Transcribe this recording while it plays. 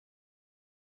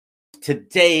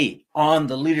Today on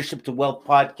the Leadership to Wealth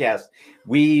podcast,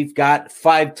 we've got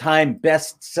 5-time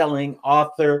best-selling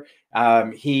author.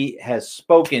 He has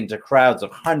spoken to crowds of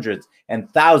hundreds and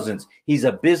thousands. He's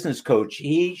a business coach.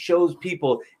 He shows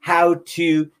people how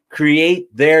to create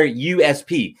their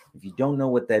USP. If you don't know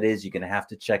what that is, you're going to have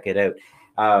to check it out.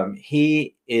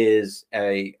 He is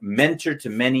a mentor to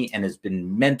many and has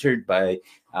been mentored by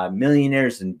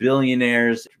millionaires and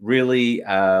billionaires. Really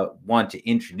want to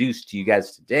introduce to you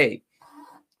guys today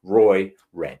Roy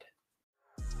Red.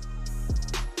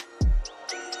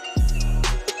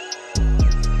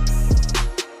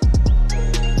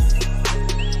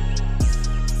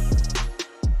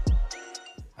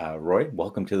 Roy,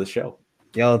 welcome to the show.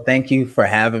 Yo, thank you for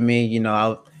having me. You know,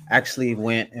 I actually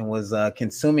went and was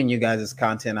consuming you guys'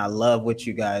 content. I love what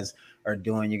you guys are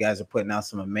doing. You guys are putting out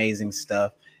some amazing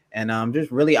stuff. And I'm just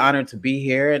really honored to be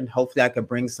here. And hopefully I could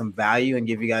bring some value and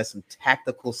give you guys some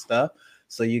tactical stuff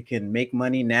so you can make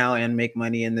money now and make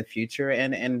money in the future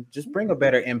and just bring a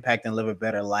better impact and live a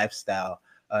better lifestyle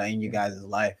in you guys'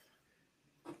 life.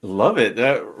 Love it.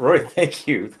 Roy, thank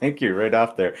you right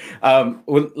off there.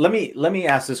 Well, let me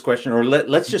ask this question, or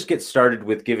let's just get started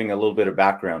with giving a little bit of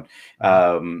background.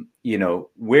 You know,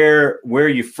 where are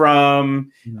you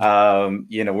from?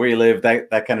 You know, where you live,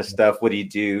 that kind of stuff. What do you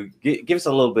do? Give us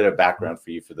a little bit of background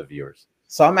for the viewers.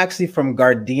 So I'm actually from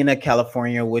Gardena,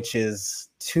 California, which is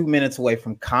 2 minutes away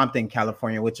from Compton,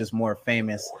 California, which is more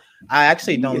famous. I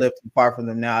actually don't live too far from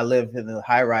them now. I live in the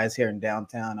high rise here in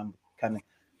downtown. I'm kind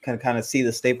of see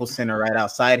the Staples Center right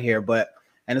outside here,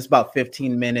 and it's about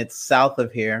 15 minutes south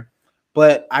of here.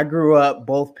 But I grew up,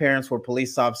 both parents were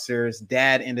police officers.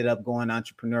 Dad ended up going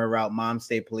entrepreneur route. Mom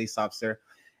stayed police officer.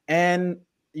 And,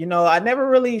 you know, I never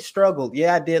really struggled.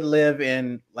 Yeah, I did live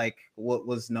in like what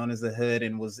was known as the hood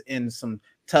and was in some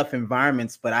tough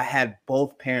environments, but I had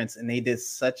both parents and they did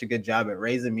such a good job at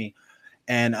raising me.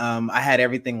 And I had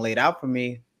everything laid out for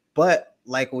me. But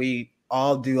like we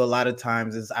all do a lot of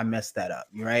times is I messed that up,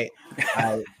 right?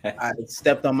 I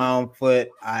stepped on my own foot.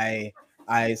 I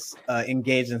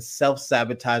engaged in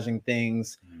self-sabotaging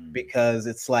things because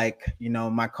it's like, you know,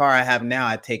 my car I have now,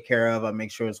 I take care of, I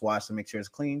make sure it's washed, I make sure it's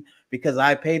clean because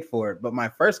I paid for it. But my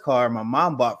first car, my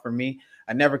mom bought for me,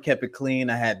 I never kept it clean.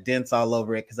 I had dents all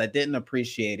over it because I didn't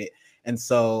appreciate it. And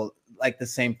so like the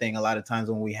same thing, a lot of times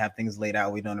when we have things laid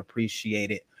out, we don't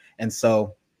appreciate it. And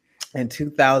so in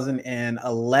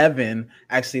 2011,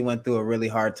 actually went through a really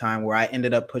hard time where I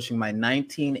ended up pushing my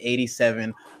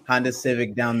 1987 Honda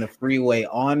Civic down the freeway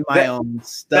on my own.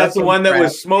 That's the one that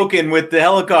was smoking with the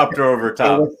helicopter over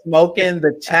top. It was smoking.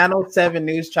 The Channel 7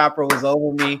 news chopper was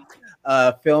over me,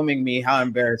 filming me. How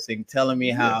embarrassing. Telling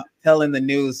the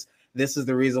news, this is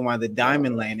the reason why the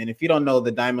diamond lane. And if you don't know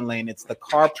the diamond lane, it's the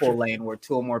carpool lane where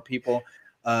two or more people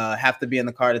have to be in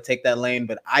the car to take that lane.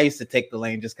 But I used to take the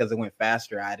lane just because it went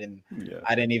faster. I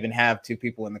didn't even have two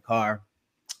people in the car,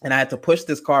 and I had to push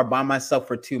this car by myself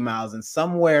for 2 miles. And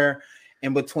somewhere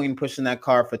in between pushing that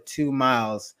car for 2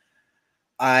 miles,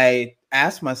 I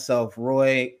asked myself,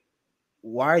 Roy,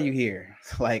 why are you here?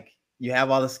 Like, you have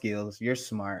all the skills, you're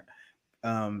smart.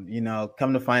 You know,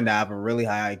 come to find out I have a really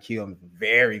high IQ. I'm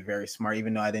very, very smart,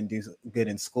 even though I didn't do good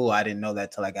in school. I didn't know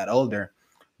that till I got older.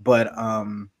 But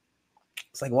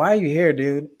it's like, why are you here,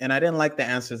 dude? And I didn't like the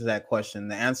answer to that question.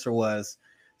 The answer was,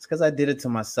 it's because I did it to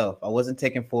myself. I wasn't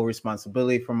taking full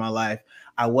responsibility for my life.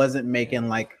 I wasn't making,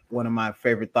 like one of my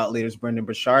favorite thought leaders, Brendan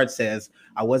Burchard, says,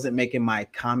 I wasn't making my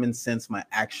common sense my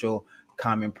actual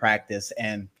common practice.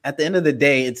 And at the end of the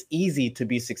day, it's easy to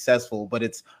be successful, but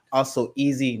it's also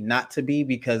easy not to be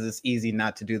because it's easy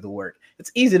not to do the work.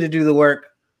 It's easy to do the work,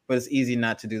 but it's easy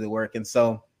not to do the work. And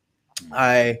so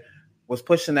I was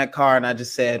pushing that car and I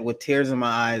just said, with tears in my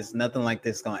eyes, nothing like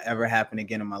this is going to ever happen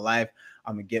again in my life.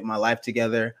 I'm going to get my life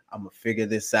together. I'm going to figure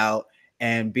this out.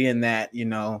 And being that,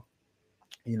 I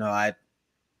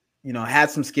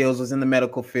had some skills, was in the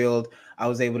medical field. I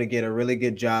was able to get a really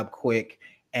good job quick.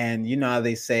 And you know how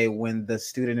they say, when the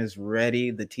student is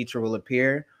ready, the teacher will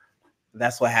appear.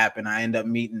 That's what happened. I ended up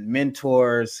meeting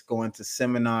mentors, going to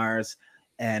seminars,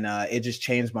 and it just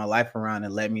changed my life around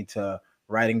and led me to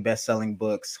writing best-selling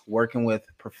books, working with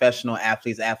professional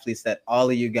athletes that all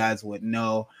of you guys would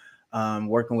know,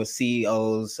 working with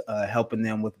CEOs, helping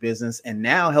them with business, and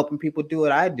now helping people do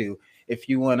what I do. If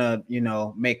you want to,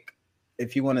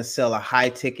 if you want to sell a high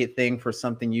ticket thing for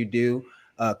something you do,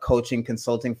 coaching,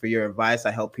 consulting for your advice,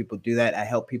 I help people do that. I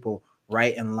help people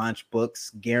write and launch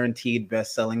books, guaranteed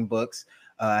best-selling books.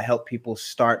 I help people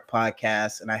start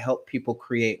podcasts, and I help people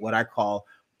create what I call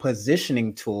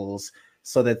positioning tools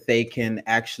so that they can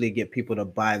actually get people to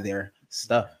buy their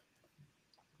stuff.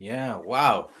 Yeah.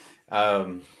 Wow.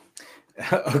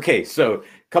 Okay, so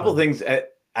a couple things.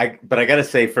 I gotta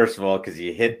say first of all, because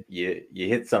you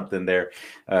hit something there,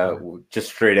 just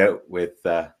straight out with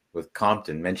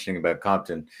Compton, mentioning about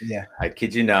Compton. Yeah. I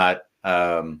kid you not.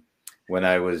 When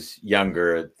I was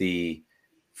younger,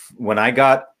 when I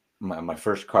got my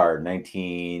first car,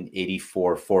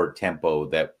 1984 Ford Tempo,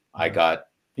 that I got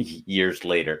years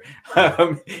later,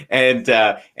 and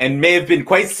may have been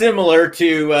quite similar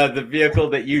to the vehicle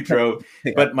that you drove.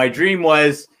 Yeah. But my dream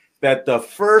was that the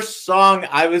first song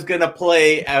I was going to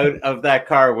play out of that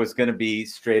car was going to be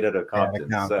straight out of Compton.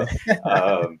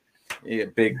 So,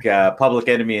 big Public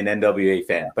Enemy and NWA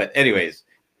fan. But anyways,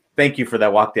 thank you for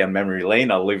that walk down memory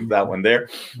lane. I'll leave that one there.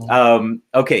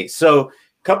 Okay, so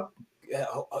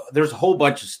there's a whole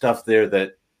bunch of stuff there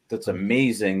that's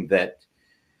amazing, that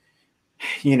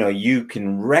you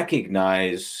can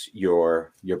recognize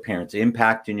your parents'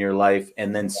 impact in your life,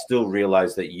 and then still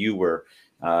realize that you were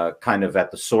kind of at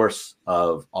the source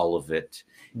of all of it.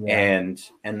 And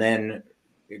then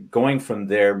going from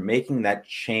there, making that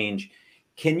change.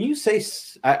 Can you say,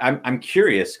 I'm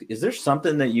curious, is there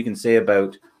something that you can say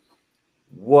about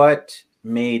what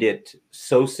made it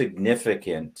so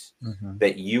significant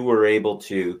that you were able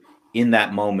to, in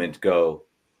that moment, go,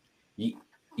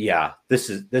 yeah, this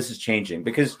is changing?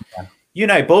 Because you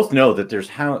and I both know that there's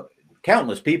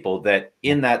countless people that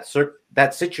in that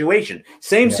situation,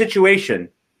 same situation,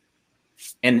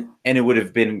 and it would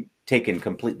have been taken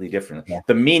completely different.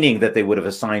 The meaning that they would have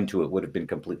assigned to it would have been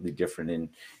completely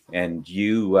different, and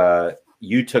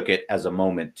you took it as a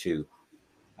moment to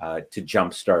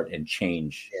jumpstart and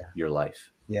change your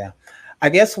life. Yeah. I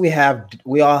guess we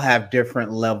all have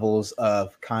different levels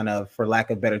of, kind of, for lack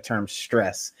of better term,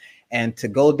 stress. And to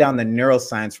go down the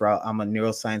neuroscience route, I'm a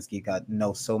neuroscience geek. I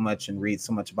know so much and read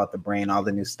so much about the brain, all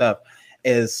the new stuff,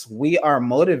 is we are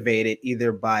motivated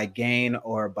either by gain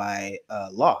or by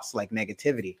loss, like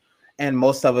negativity. And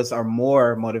most of us are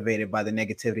more motivated by the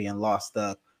negativity and loss.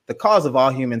 The cause of all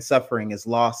human suffering is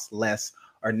loss, less,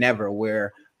 or never.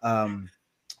 We're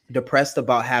depressed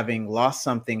about having lost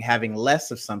something, having less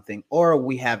of something, or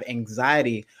we have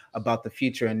anxiety about the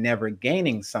future and never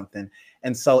gaining something.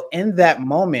 And so in that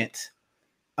moment,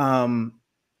 the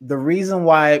reason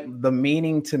why the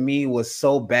meaning to me was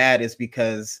so bad is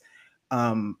because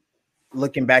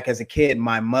looking back as a kid,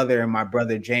 my mother and my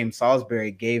brother James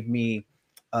Salisbury gave me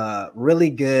really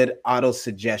good auto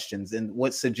suggestions. And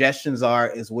what suggestions are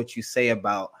is what you say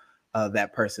about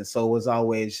that person. So it was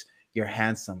always, you're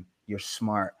handsome, you're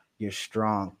smart, you're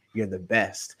strong, you're the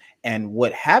best. And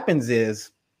what happens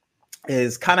is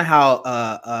kind of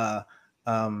how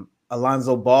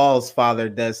Alonzo Ball's father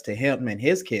does to him and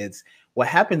his kids. What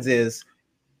happens is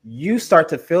you start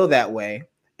to feel that way,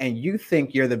 and you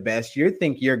think you're the best, you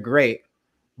think you're great.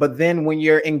 But then when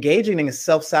you're engaging in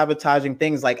self-sabotaging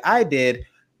things like I did,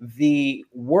 the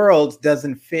world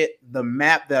doesn't fit the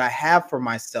map that I have for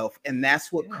myself. And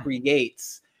that's what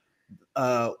creates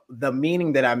the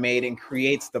meaning that I made and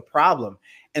creates the problem.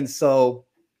 And so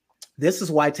this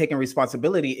is why taking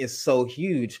responsibility is so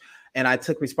huge. And I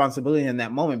took responsibility in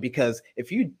that moment, because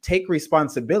if you take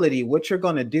responsibility, what you're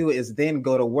going to do is then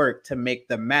go to work to make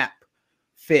the map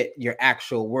fit your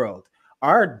actual world.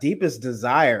 Our deepest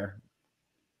desire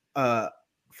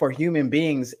for human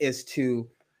beings is to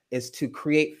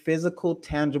create physical,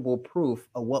 tangible proof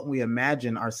of what we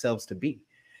imagine ourselves to be.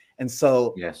 And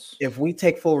so if we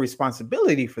take full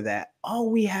responsibility for that, all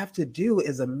we have to do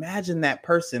is imagine that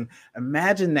person,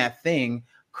 imagine that thing,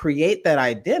 create that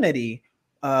identity,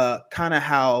 kind of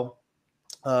how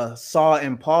Saul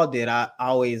and Paul did. I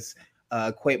always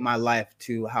equate my life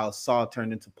to how Saul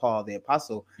turned into Paul the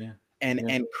apostle,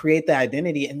 and create that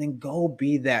identity, and then go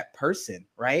be that person,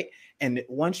 right? And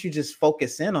once you just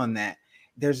focus in on that,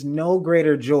 there's no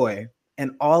greater joy,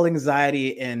 and all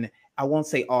anxiety, and I won't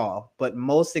say all, but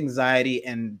most anxiety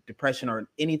and depression or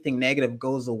anything negative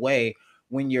goes away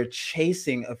when you're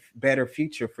chasing a better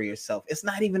future for yourself. It's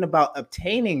not even about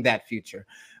obtaining that future,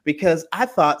 because I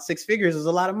thought 6 figures was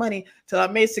a lot of money till I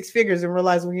made 6 figures and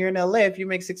realized when you're in LA, if you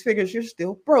make 6 figures, you're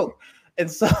still broke. And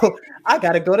so I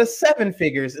got to go to 7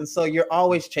 figures. And so you're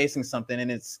always chasing something.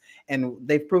 And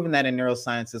they've proven that in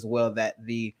neuroscience as well, that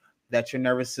your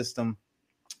nervous system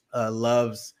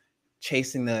loves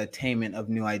chasing the attainment of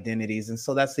new identities. And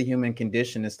so that's the human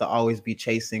condition, is to always be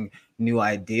chasing new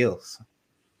ideals.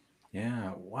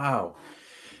 Yeah. Wow.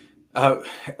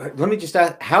 Let me just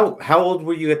ask, how old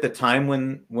were you at the time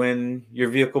when your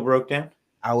vehicle broke down?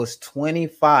 I was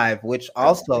 25, which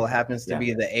also happens to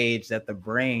be the age that the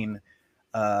brain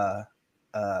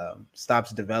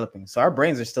stops developing. So our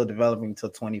brains are still developing until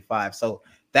 25. So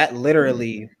that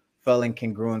literally fell in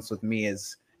congruence with me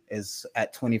as is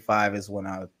at 25 is when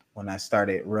I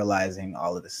started realizing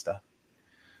all of this stuff.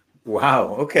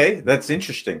 Wow. Okay, that's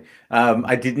interesting.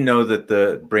 I didn't know that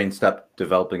the brain stopped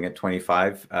developing at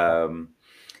 25.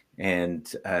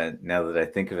 And now that I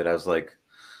think of it, I was like,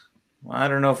 well, I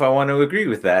don't know if I want to agree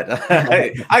with that.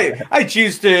 I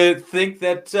choose to think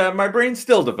that my brain's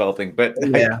still developing, but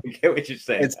Yeah, I get what you're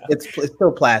saying. it's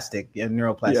still plastic and Yeah.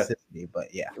 neuroplasticity,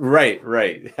 but yeah. Right.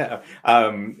 But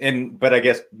I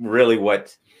guess really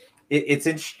it's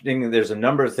interesting. There's a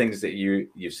number of things that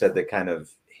you said that kind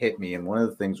of hit me, and one of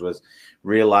the things was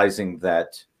realizing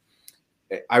that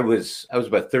I was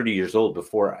about 30 years old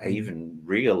before I even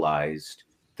realized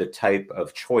the type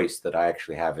of choice that I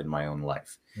actually have in my own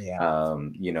life. Yeah.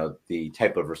 The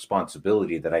type of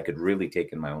responsibility that I could really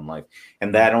take in my own life.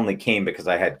 And that only came because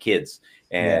I had kids.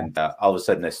 And all of a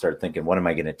sudden I started thinking, what am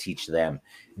I going to teach them?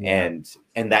 Yeah.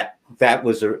 And that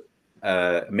was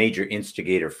a major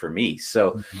instigator for me.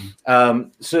 So,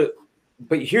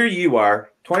 but here you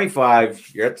are,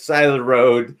 25, you're at the side of the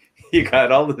road. You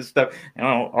got all this stuff.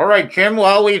 All right, Jim.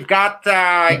 Well, we've got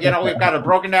we've got a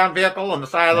broken down vehicle on the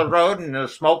side of the road, and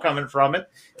there's smoke coming from it.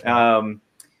 And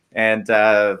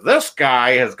this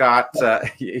guy has got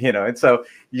and so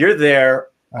you're there,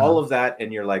 all of that,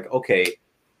 and you're like, okay,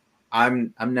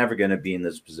 I'm never going to be in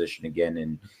this position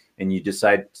again, and you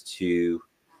decide to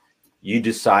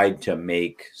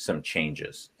make some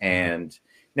changes. And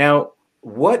now,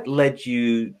 what led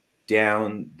you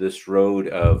down this road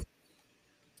of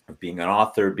being an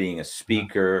author, being a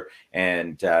speaker,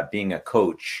 and being a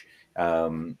coach?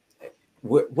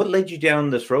 What led you down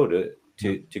this road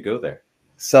to go there?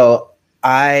 So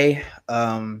I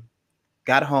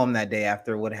got home that day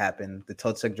after what happened. The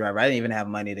tow truck driver, I didn't even have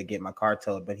money to get my car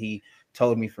towed, but he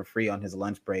towed me for free on his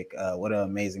lunch break. What an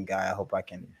amazing guy. I hope I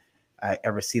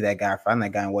ever see that guy, find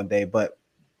that guy one day. But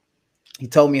he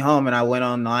towed me home, and I went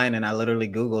online and I literally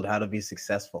Googled how to be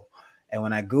successful. And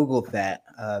when I Googled that,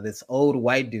 this old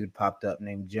white dude popped up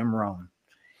named Jim Rohn.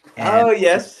 And oh,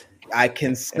 yes. I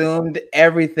consumed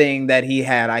everything that he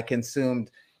had. I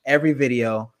consumed every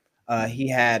video. He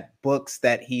had books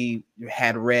that he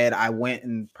had read. I went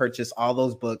and purchased all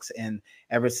those books. And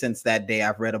ever since that day,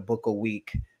 I've read a book a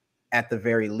week at the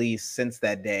very least since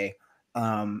that day.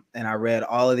 And I read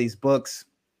all of these books,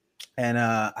 and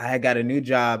I had got a new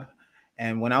job.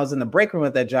 And when I was in the break room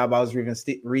at that job, I was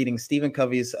reading Stephen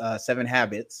Covey's 7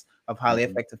 Habits of Highly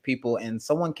Effective People. And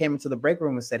someone came into the break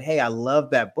room and said, "Hey, I love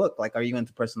that book. Like, are you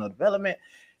into personal development?"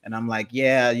 And I'm like,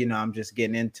 "Yeah, I'm just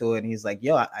getting into it." And he's like,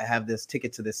 "Yo, I have this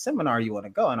ticket to this seminar. You want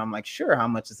to go?" And I'm like, "Sure. How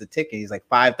much is the ticket?" He's like,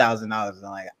 $5,000. And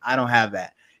I'm like, "I don't have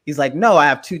that." He's like, "No, I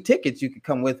have 2 tickets. You could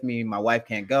come with me. My wife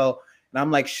can't go." And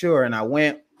I'm like, "Sure." And I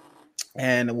went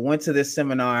to this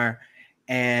seminar,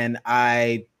 and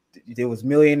there was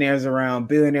millionaires around,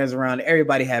 billionaires around.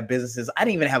 Everybody had businesses. I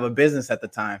didn't even have a business at the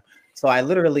time. So I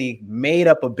literally made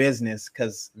up a business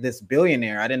because this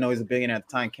billionaire, I didn't know he was a billionaire at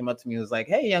the time, came up to me and was like,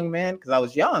 "Hey, young man," because I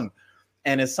was young.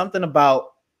 And it's something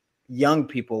about young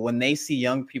people. When they see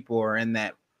young people are in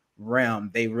that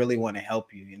realm, they really want to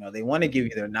help you. They want to give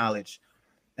you their knowledge.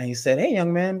 And he said, "Hey,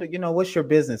 young man, what's your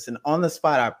business?" And on the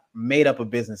spot, I made up a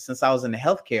business. Since I was in the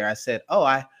healthcare, I said, "Oh,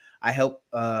 I help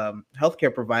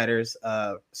healthcare providers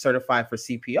certify for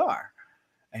CPR."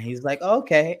 And he's like, "Oh,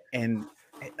 okay." And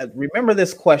remember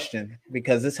this question,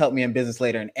 because this helped me in business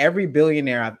later. And every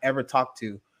billionaire I've ever talked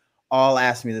to all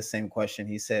asked me the same question.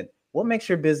 He said, "What makes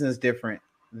your business different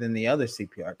than the other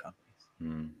CPR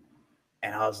companies?"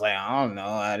 And I was like, "I don't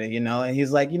know." And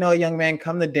he's like, "Young man,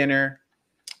 come to dinner.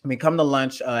 Come to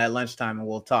lunch at lunchtime and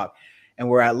we'll talk." And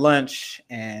we're at lunch,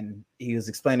 and he was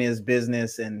explaining his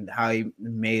business and how he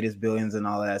made his billions and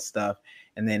all that stuff.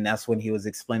 And then that's when he was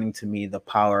explaining to me the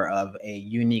power of a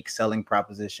unique selling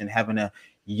proposition, having a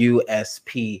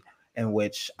USP, in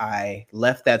which I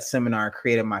left that seminar,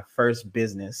 created my first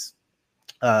business,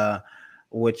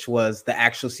 which was the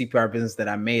actual CPR business that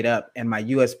I made up. And my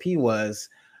USP was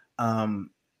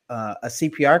a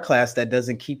CPR class that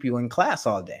doesn't keep you in class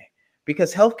all day.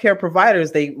 Because healthcare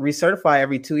providers, they recertify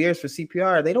every 2 years for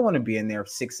CPR. They don't want to be in there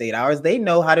 6-8 hours. They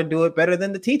know how to do it better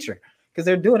than the teacher because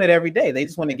they're doing it every day. They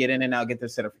just want to get in and out, get their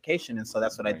certification. And so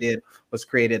that's what I did, was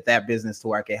created that business to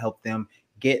where I could help them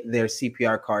get their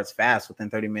CPR cards fast within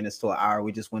 30 minutes to an hour.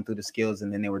 We just went through the skills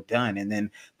and then they were done. And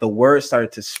then the word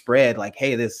started to spread like,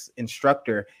 "Hey, this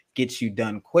instructor gets you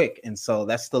done quick." And so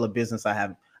that's still a business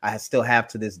I still have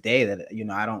to this day that,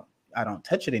 I don't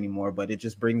touch it anymore, but it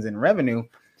just brings in revenue.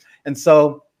 And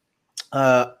so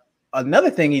another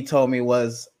thing he told me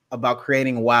was about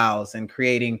creating wows and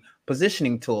creating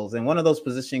positioning tools. And one of those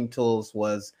positioning tools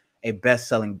was a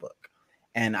best-selling book.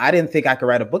 And I didn't think I could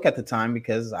write a book at the time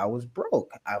because I was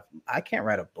broke. I can't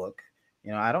write a book.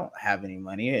 You know, I don't have any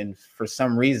money. And for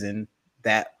some reason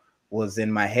that was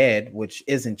in my head, which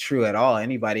isn't true at all.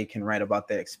 Anybody can write about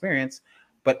their experience.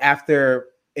 But after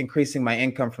increasing my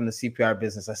income from the CPR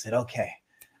business, I said, okay,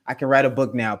 I can write a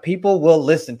book now. People will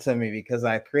listen to me because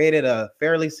I created a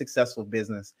fairly successful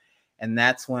business. And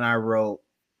that's when I wrote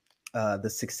The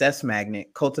Success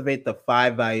Magnet, Cultivate the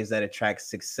 5 Values that Attract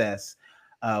Success,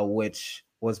 which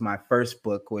was my first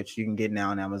book, which you can get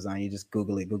now on Amazon. You just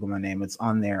Google it, Google my name. It's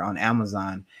on there on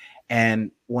Amazon. And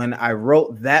when I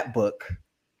wrote that book,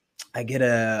 I get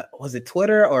was it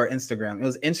Twitter or Instagram? It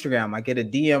was Instagram. I get a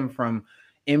DM from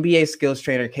NBA skills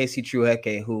trainer Casey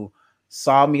Trueke, who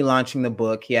saw me launching the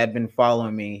book. He had been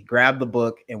following me, grabbed the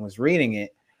book and was reading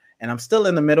it. And I'm still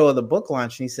in the middle of the book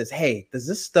launch. And he says, hey, does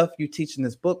this stuff you teach in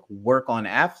this book work on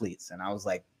athletes? And I was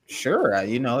like, sure.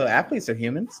 You know, athletes are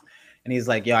humans. And he's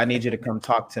like, yo, I need you to come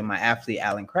talk to my athlete,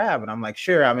 Alan Crabb. And I'm like,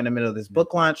 sure, I'm in the middle of this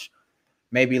book launch.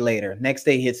 Maybe later. Next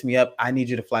day he hits me up. I need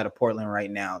you to fly to Portland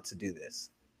right now to do this.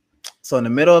 So in the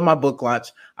middle of my book launch,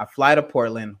 I fly to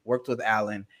Portland, worked with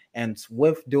Alan, and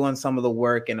with doing some of the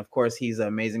work, and of course, he's an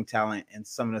amazing talent, and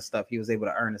some of the stuff, he was able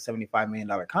to earn a $75 million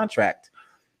contract.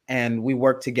 And we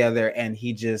worked together, and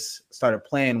he just started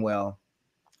playing well.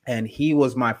 And he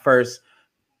was my first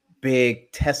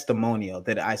big testimonial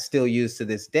that I still use to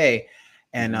this day.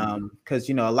 And because,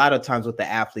 you know, a lot of times with the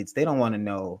athletes, they don't want to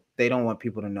know, they don't want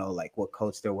people to know like what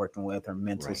coach they're working with or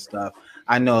mental stuff.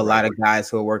 I know a lot of guys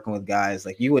who are working with guys,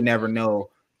 like you would never know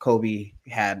Kobe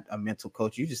had a mental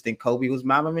coach. You just think Kobe was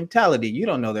Mamba mentality. You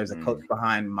don't know there's a coach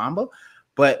behind Mamba,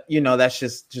 but you know, that's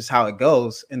just how it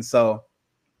goes. And so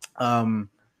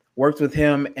worked with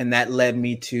him, and that led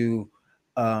me to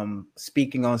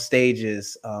speaking on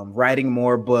stages, writing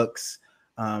more books.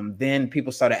 Then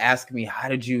people started asking me, how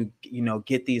did you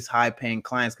get these high paying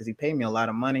clients? Because he paid me a lot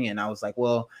of money. And I was like,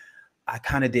 well, I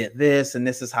kind of did this, and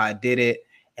this is how I did it.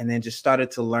 And then just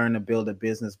started to learn to build a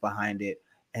business behind it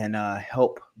and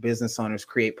help business owners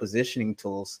create positioning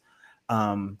tools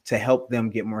to help them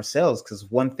get more sales. Because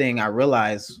one thing I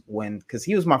realized because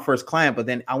he was my first client, but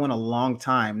then I went a long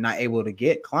time not able to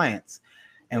get clients.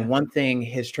 And one thing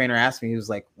his trainer asked me, he was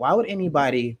like, why would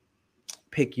anybody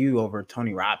pick you over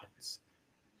Tony Robbins?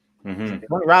 Tony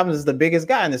Robbins is the biggest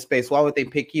guy in this space. Why would they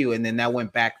pick you? And then that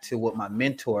went back to what my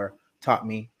mentor taught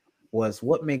me was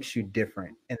what makes you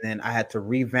different. And then I had to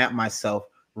revamp myself,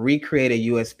 recreate a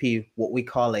USP, what we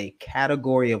call a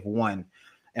category of one.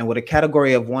 And what a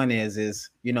category of one is,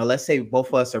 let's say both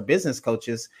of us are business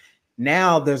coaches.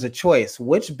 Now there's a choice.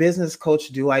 Which business coach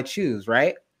do I choose,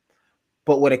 right?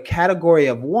 But what a category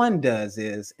of one does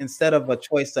is instead of a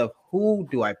choice of who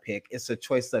do I pick, it's a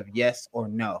choice of yes or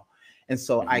no. And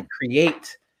so I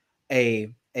create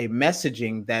a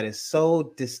messaging that is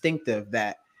so distinctive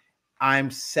that I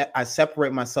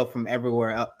separate myself from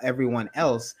everyone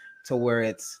else to where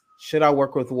it's, should I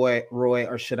work with Roy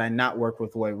or should I not work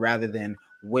with Roy, rather than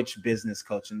which business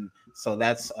coach. And so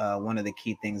that's one of the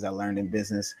key things I learned in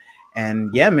business.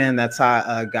 And yeah, man, that's how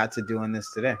I got to doing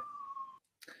this today.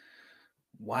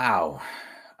 Wow.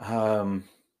 And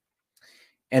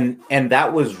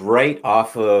that was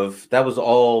that was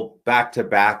all back to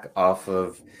back off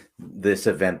of this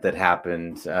event that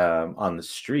happened on the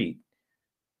street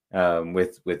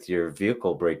with your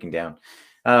vehicle breaking down.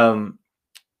 And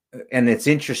it's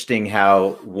interesting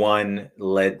how one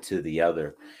led to the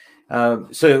other.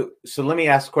 So let me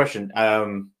ask a question.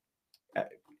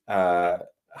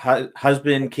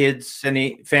 Husband, kids,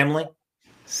 any family?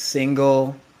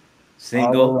 Single,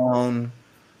 all alone,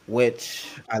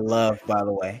 which I love, by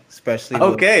the way, especially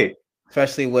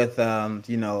with I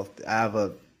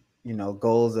have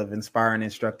goals of inspiring,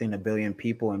 instructing 1 billion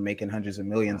people and making hundreds of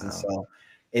millions. Wow. And so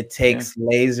it takes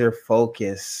laser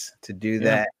focus to do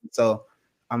that. So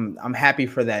I'm happy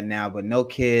for that now, but no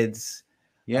kids.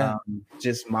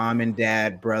 Just mom and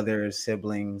dad, brothers,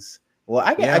 siblings. Well,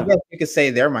 I guess you could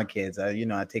say they're my kids. I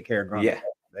take care of grown ups.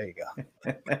 There you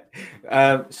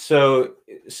go. So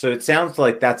it sounds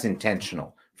like that's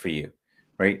intentional for you,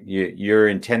 right? You're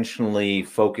intentionally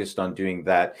focused on doing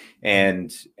that,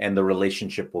 and the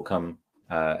relationship will come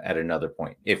at another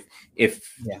point if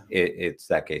it's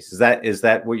that case. Is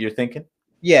that what you're thinking?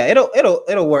 Yeah, it'll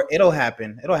work. It'll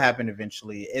happen. It'll happen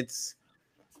eventually. It's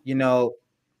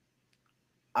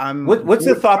what's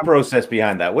the thought process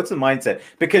behind that? What's the mindset?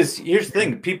 Because here's the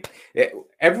thing,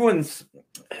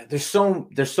 there's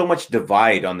so much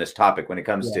divide on this topic when it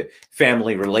comes to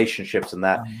family relationships and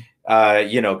that.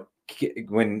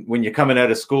 When you're coming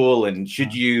out of school, and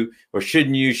should you or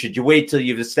shouldn't you? Should you wait till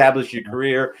you've established your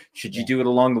career? Should you do it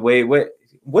along the way?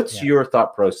 What's your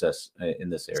thought process in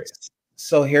this area?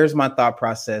 So here's my thought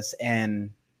process, and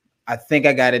I think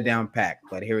I got it down packed,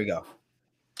 but here we go.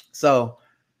 So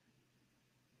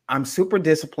I'm super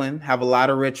disciplined, have a lot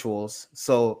of rituals.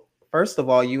 So first of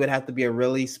all, you would have to be a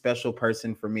really special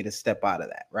person for me to step out of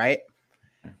that, right?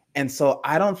 And so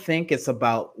I don't think it's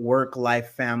about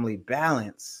work-life family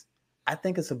balance. I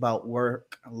think it's about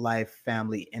work-life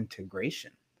family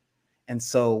integration. And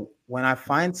so when I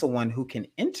find someone who can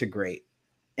integrate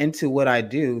into what I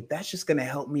do, that's just going to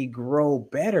help me grow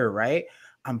better, right?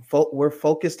 We're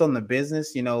focused on the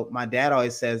business. You know, my dad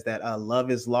always says that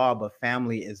love is law, but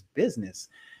family is business.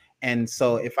 And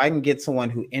so if I can get someone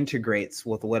who integrates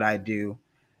with what I do,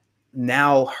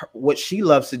 now what she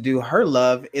loves to do, her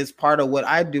love is part of what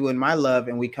I do in my love,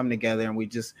 and we come together and we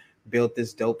just built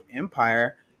this dope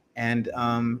empire. And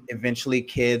eventually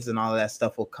kids and all of that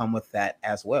stuff will come with that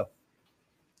as well.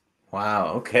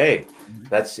 Wow. Okay,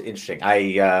 that's interesting.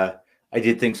 I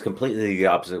did things completely the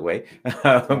opposite way.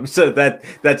 So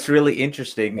that's really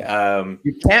interesting.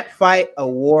 You can't fight a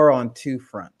war on two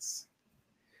fronts.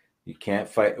 You can't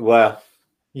fight. Well,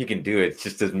 you can do it.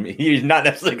 Just doesn't. You're not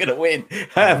necessarily going to win.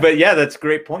 But yeah, that's a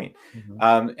great point.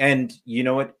 And you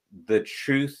know what? The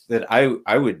truth that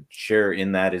I would share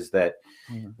in that is that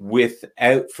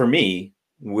for me,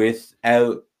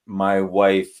 without my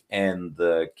wife and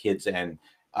the kids and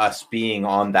us being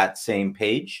on that same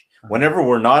page, whenever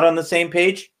we're not on the same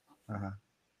page,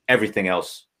 everything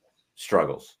else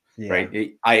struggles.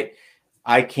 Right?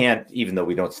 I can't, even though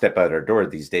we don't step out our door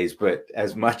these days, but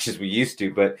as much as we used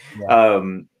to. But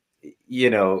you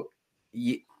know,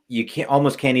 you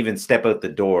almost can't even step out the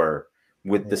door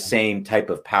with the same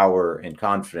type of power and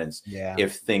confidence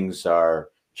if things are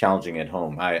challenging at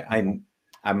home. I'm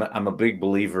a big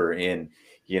believer in,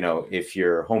 you know, if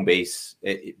your home base,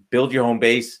 build your home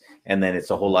base, and then it's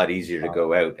a whole lot easier to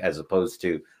go out, as opposed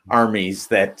to armies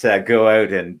that go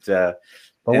out and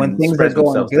but when things are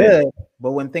going good,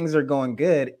 when things are going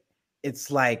good,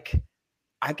 it's like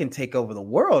I can take over the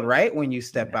world, right? When you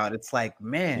step out, it's like,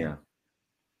 man.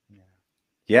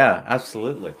 Yeah,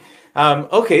 absolutely.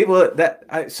 Okay, well,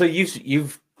 so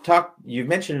you've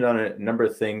mentioned it on a number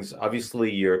of things.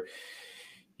 Obviously, you're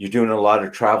doing a lot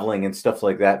of traveling and stuff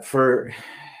like that. For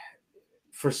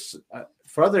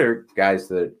other guys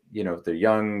that, you know, they're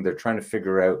young, they're trying to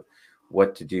figure out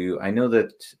what to do. I know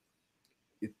that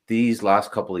these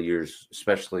last couple of years,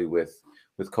 especially with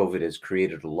COVID, has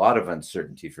created a lot of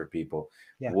uncertainty for people.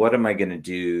 What am I going to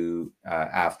do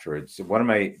afterwards?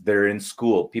 They're in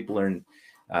school. People are in,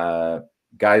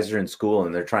 guys are in school,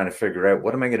 and they're trying to figure out,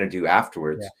 what am I going to do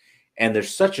afterwards? And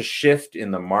there's such a shift in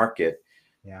the market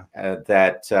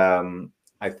that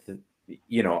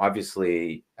you know,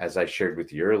 obviously, as I shared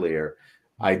with you earlier,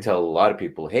 I tell a lot of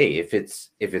people, hey, if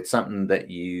it's something that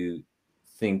you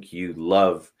think you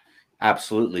love,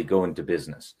 absolutely go into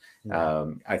business.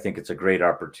 I think it's a great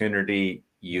opportunity.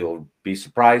 You'll be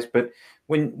surprised. But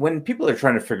when people are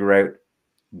trying to figure out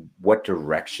what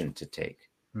direction to take,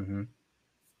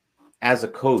 as a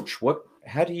coach,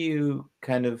 how do you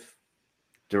kind of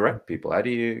direct people? How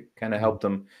do you kind of help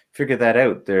them figure that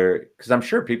out there? Because I'm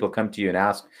sure people come to you and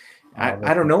ask,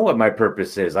 I don't know what my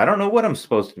purpose is. I don't know what I'm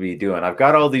supposed to be doing. I've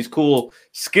got all these cool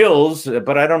skills,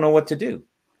 but I don't know what to do.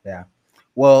 Yeah.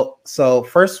 Well, so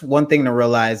first, one thing to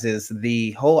realize is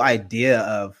the whole idea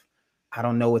of I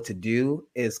don't know what to do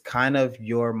is kind of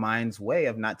your mind's way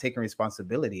of not taking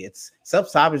responsibility. It's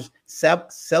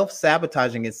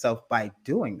self-sabotaging itself by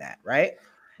doing that, right?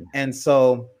 And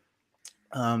so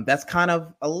that's kind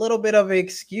of a little bit of an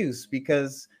excuse,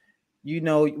 because, you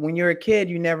know, when you're a kid,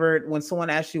 when someone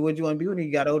asked you what you want to be when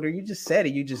you got older, you just said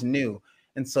it, you just knew.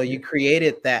 And so you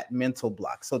created that mental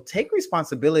block. So take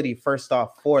responsibility first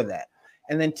off for that.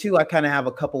 And then two, I kind of have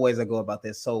a couple ways I go about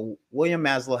this. So William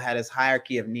Maslow had his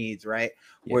hierarchy of needs, right?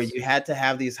 Where you had to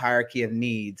have these hierarchy of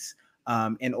needs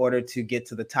in order to get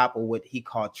to the top of what he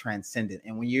called transcendent.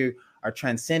 And when you are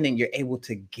transcending, you're able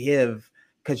to give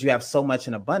because you have so much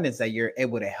in abundance that you're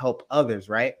able to help others,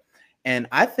 right? And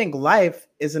I think life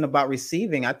isn't about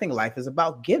receiving. I think life is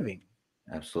about giving.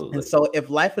 Absolutely. And so if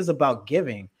life is about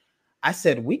giving, I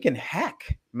said we can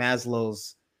hack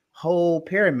Maslow's whole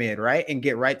pyramid, right? And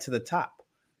get right to the top.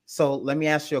 So let me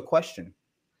ask you a question.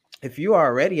 If you are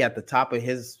already at the top of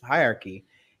his hierarchy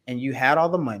and you had all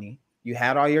the money, you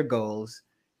had all your goals,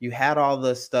 you had all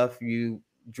the stuff you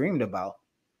dreamed about,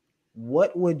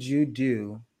 what would you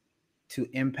do to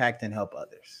impact and help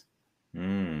others?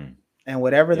 And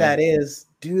whatever that is,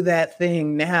 do that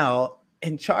thing now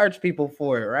and charge people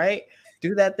for it, right?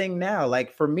 Do that thing now.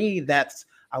 Like for me,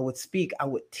 I would speak, I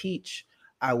would teach,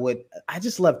 I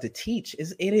just love to teach.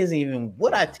 It isn't even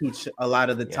what I teach a lot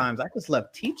of the times. I just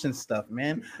love teaching stuff,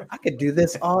 man. I could do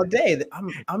this all day.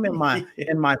 I'm in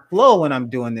my flow when I'm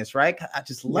doing this, right? I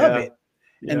just love it.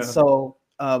 Yeah. And so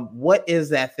what is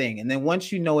that thing? And then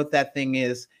once you know what that thing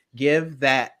is, give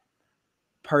that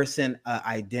person an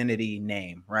identity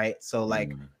name, right? So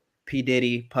like P.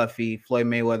 Diddy, Puffy, Floyd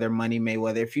Mayweather, Money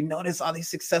Mayweather. If you notice all these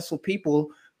successful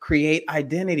people create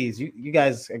identities, you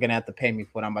guys are gonna have to pay me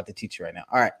for what I'm about to teach you right now.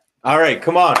 All right,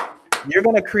 come on. You're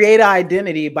gonna create an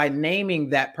identity by naming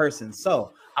that person.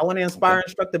 So I want to inspire and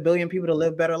instruct 1 billion people to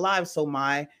live better lives. So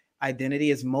my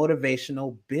identity is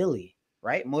Motivational Billy,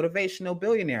 right? Motivational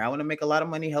billionaire. I want to make a lot of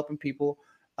money helping people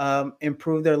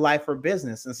improve their life or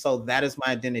business. And so that is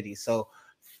my identity. So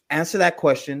answer that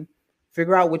question,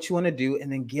 figure out what you want to do,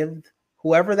 and then give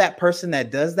whoever that person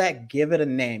that does that, give it a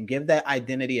name, give that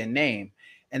identity a name.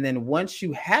 And then once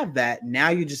you have that, now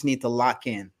you just need to lock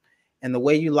in. And the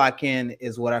way you lock in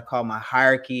is what I call my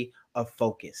hierarchy of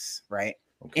focus, right?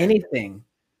 Anything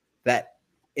that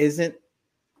isn't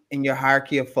in your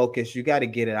hierarchy of focus, you got to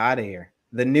get it out of here.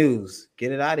 The news,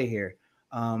 get it out of here.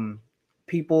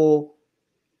 People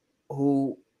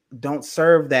who don't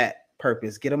serve that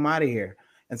purpose, get them out of here.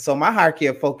 And so my hierarchy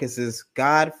of focus is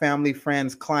God, family,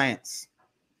 friends, clients.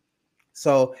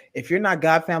 So if you're not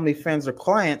God, family, friends, or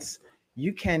clients,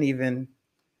 you can't even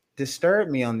disturb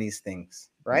me on these things,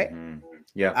 right?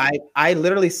 Yeah. I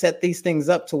literally set these things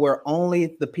up to where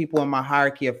only the people in my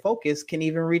hierarchy of focus can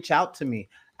even reach out to me.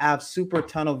 I have super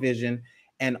tunnel vision,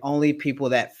 and only people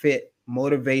that fit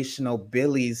Motivational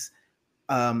Billy's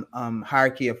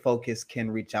hierarchy of focus can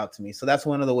reach out to me. So that's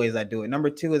one of the ways I do it. Number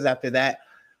 2 is after that,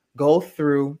 go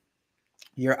through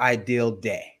your ideal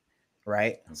day,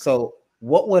 right? So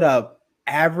what would a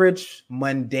average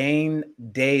mundane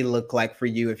day look like for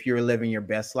you if you were living your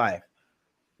best life?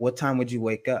 What time would you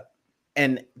wake up?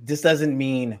 And this doesn't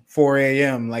mean 4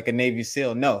 a.m. like a Navy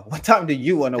SEAL. No, what time do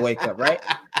you want to wake up, right?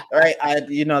 All right,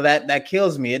 that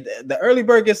kills me. The early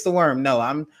bird gets the worm. No,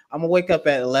 I'm gonna wake up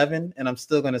at 11 and I'm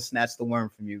still gonna snatch the worm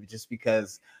from you just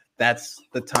because that's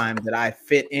the time that I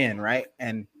fit in, right?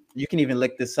 And you can even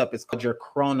look this up. It's called your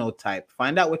chronotype.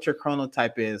 Find out what your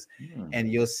chronotype is, and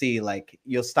you'll see, like,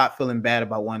 you'll stop feeling bad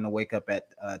about wanting to wake up at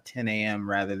 10 a.m.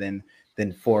 rather than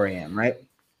 4 a.m., right?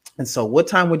 And so what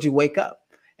time would you wake up?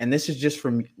 And this is just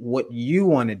from what you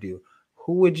want to do.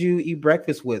 Who would you eat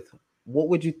breakfast with? What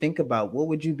would you think about? What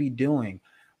would you be doing?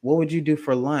 What would you do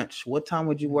for lunch? What time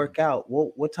would you work out?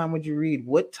 What time would you read?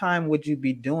 What time would you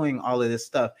be doing all of this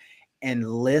stuff? And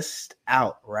list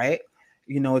out, right?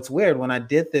 You know, it's weird. When I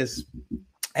did this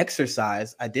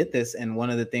exercise, and one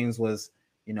of the things was,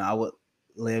 I would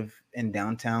live in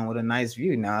downtown with a nice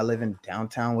view. Now I live in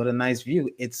downtown with a nice view.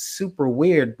 It's super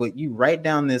weird, but you write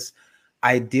down this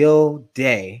ideal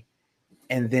day,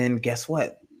 and then guess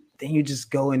what? Then you just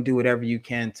go and do whatever you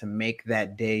can to make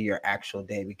that day your actual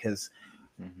day, because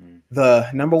the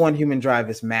number one human drive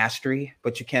is mastery,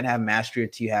 but you can't have mastery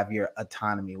until you have your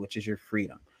autonomy, which is your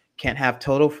freedom. Can't have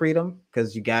total freedom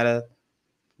because you gotta,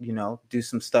 do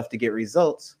some stuff to get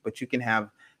results, but you can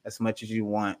have as much as you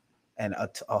want and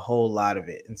a whole lot of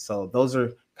it. And so those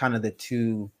are kind of the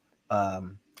two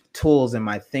tools in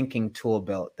my thinking tool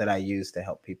belt that I use to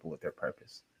help people with their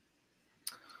purpose.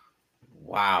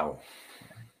 Wow,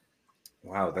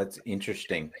 that's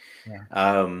interesting.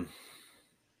 Yeah.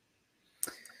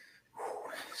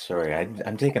 Sorry,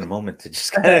 I'm taking a moment to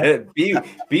just kind of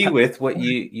be with what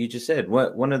you just said.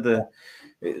 One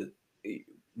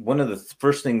of the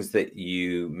first things that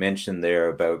you mentioned there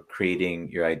about creating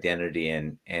your identity,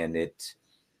 and it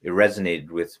resonated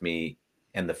with me.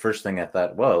 And the first thing I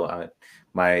thought, well,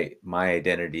 my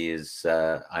identity is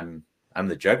I'm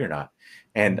the Juggernaut.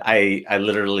 And I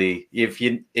literally, if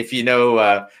you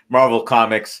know Marvel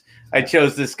Comics, I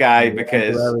chose this guy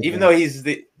because even though he's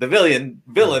the villain,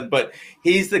 but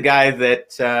he's the guy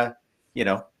that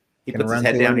he puts his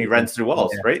head down, he runs through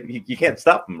walls, right? You can't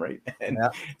stop him, right?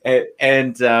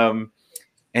 And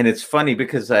it's funny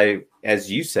because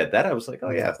as you said that, I was like, oh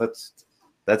yeah,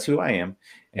 that's who I am,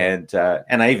 and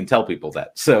I even tell people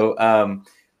that. So,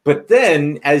 but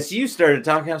then as you started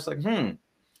talking, I was like,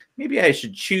 maybe I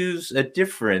should choose a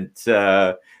different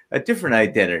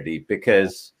identity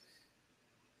because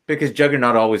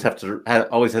Juggernaut always has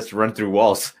to run through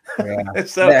walls. Yeah.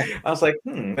 So I was like,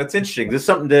 that's interesting. There's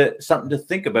something to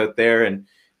think about there, and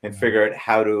figure out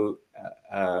how to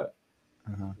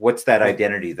what's that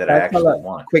identity that I actually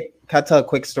want. Can I tell a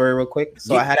quick story real quick?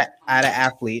 So I had an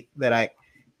athlete that I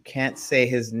can't say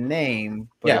his name,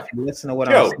 but if you listen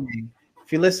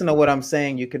to what I'm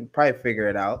saying, you can probably figure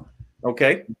it out.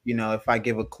 Okay. You know, if I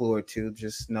give a clue or two,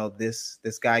 just know this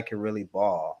guy can really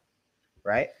ball,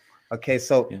 right? Okay,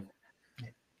 so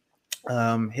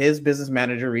Yeah. his business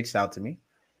manager reached out to me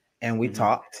and we Mhm.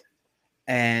 talked,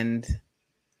 and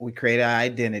we created an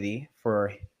identity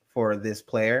for this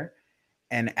player.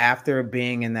 And after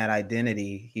being in that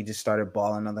identity, he just started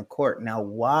balling on the court. Now,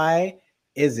 why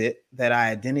is it that our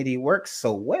identity works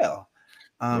so well?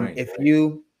 Right. If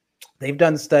you, they've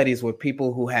done studies with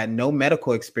people who had no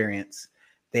medical experience.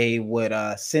 They would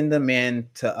send them in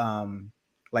to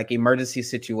like emergency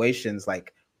situations,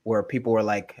 like where people were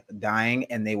like dying,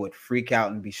 and they would freak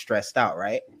out and be stressed out,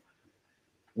 right?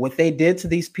 What they did to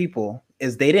these people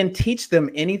is they didn't teach them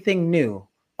anything new.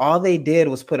 All they did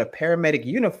was put a paramedic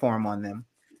uniform on them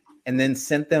and then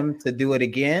sent them to do it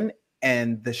again.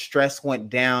 And the stress went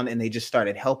down and they just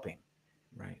started helping.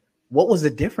 Right. What was the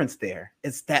difference there?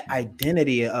 It's that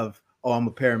identity of, oh, I'm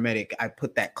a paramedic. I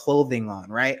put that clothing on,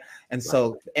 right? And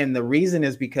so, and the reason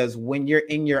is because when you're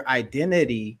in your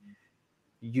identity,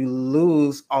 you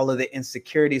lose all of the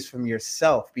insecurities from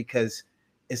yourself, because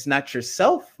it's not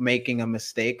yourself making a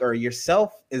mistake, or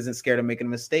yourself isn't scared of making a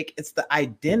mistake. It's the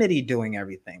identity doing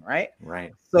everything, right?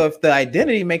 Right. So if the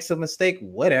identity makes a mistake,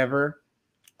 whatever.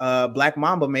 Black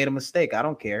Mamba made a mistake. I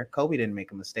don't care. Kobe didn't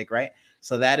make a mistake, right?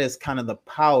 So that is kind of the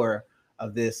power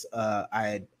of this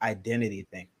identity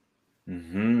thing.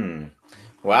 Hmm.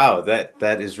 Wow,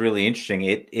 that is really interesting.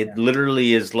 It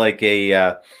literally is like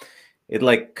it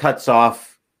like cuts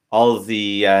off all of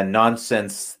the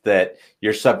nonsense that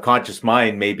your subconscious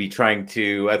mind may be trying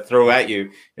to throw at you.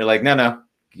 You're like, no,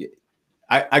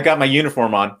 I got my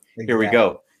uniform on. Here we Exactly.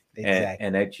 go, Exactly.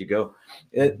 and out you go.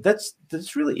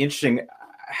 That's really interesting.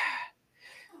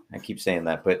 I keep saying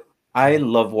that, but I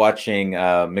love watching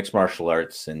mixed martial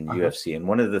arts and UFC. And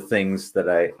one of the things that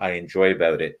I enjoy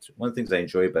about it, one of the things I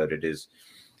enjoy about it is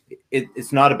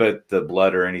it's not about the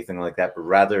blood or anything like that, but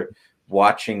rather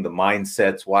watching the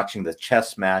mindsets, watching the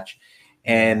chess match.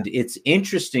 And it's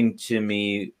interesting to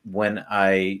me when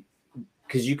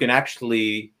because you can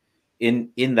actually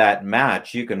in that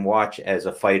match, you can watch as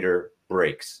a fighter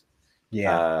breaks.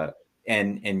 Yeah.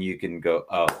 And you can go,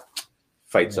 oh,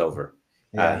 fight's over.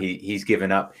 Yeah. He's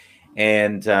given up.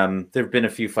 And there have been a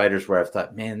few fighters where I've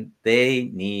thought, man, they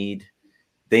need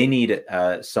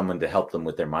someone to help them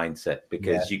with their mindset,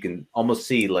 because you can almost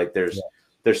see like there's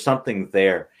something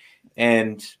there,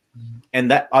 and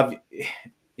that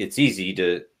it's easy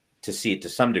to see it to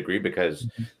some degree because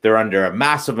they're under a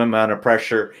massive amount of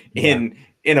pressure in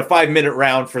a 5-minute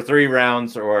round for 3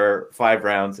 rounds or 5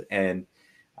 rounds, and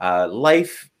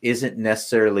life isn't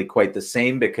necessarily quite the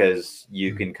same because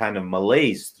you can kind of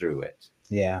malaise through it.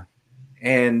 Yeah.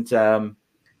 And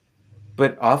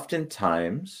but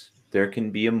oftentimes there can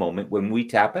be a moment when we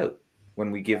tap out, when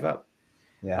we give up.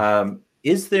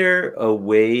 Is there a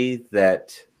way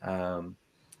that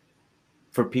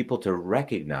for people to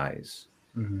recognize,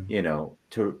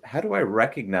 how do I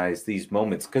recognize these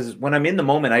moments? Because when I'm in the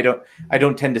moment, I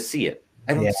don't tend to see it.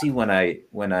 I don't see when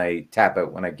I tap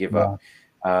out, when I give up.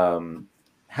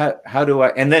 How do I?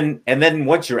 And then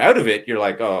once you're out of it, you're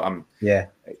like, oh,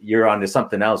 you're onto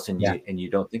something else, and you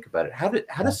don't think about it. How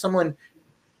does someone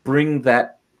bring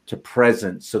that to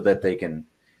present so that they can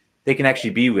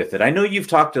actually be with it? I know you've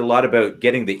talked a lot about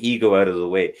getting the ego out of the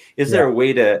way. Is there a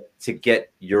way to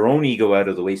get your own ego out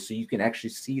of the way so you can actually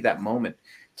see that moment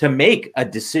to make a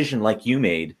decision like you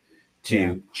made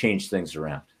to change things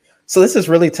around? So this is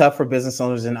really tough for business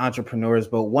owners and entrepreneurs.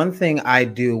 But one thing I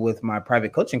do with my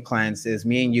private coaching clients is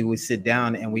me and you, we sit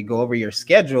down and we go over your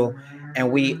schedule,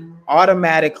 and we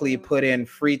automatically put in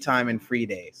free time and free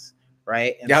days,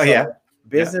 right? And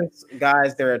business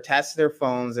guys, they're attached to their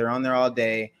phones. They're on there all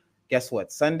day. Guess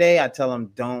what? Sunday, I tell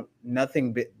them don't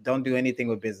do anything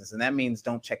with business. And that means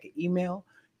don't check an email.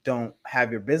 Don't have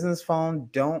your business phone.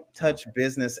 Don't touch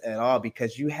business at all,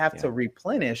 because you have to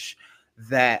replenish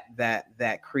that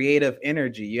creative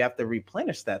energy. You have to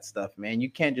replenish that stuff, man. You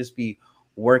can't just be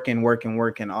working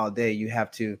all day. You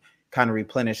have to kind of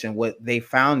replenish. And what I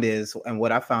found is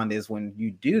when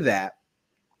you do that,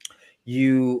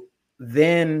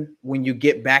 then when you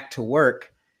get back to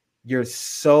work, you're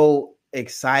so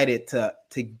excited to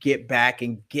get back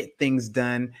and get things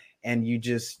done. And you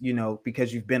just,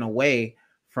 because you've been away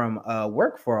from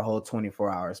work for a whole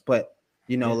 24 hours. But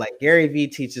like Gary Vee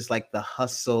teaches, like the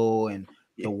hustle and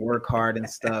the work hard and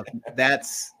stuff.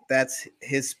 That's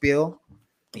his spiel.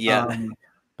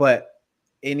 But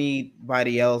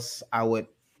anybody else, I would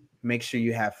make sure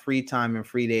you have free time and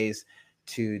free days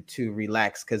to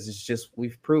relax, because it's just,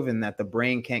 we've proven that the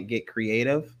brain can't get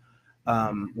creative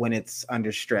when it's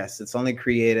under stress. It's only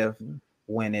creative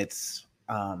when it's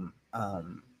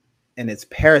it's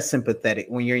parasympathetic,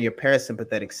 when you're in your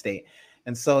parasympathetic state.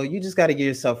 And so you just got to give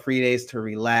yourself 3 days to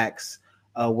relax.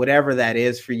 Whatever that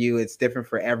is for you, it's different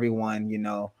for everyone.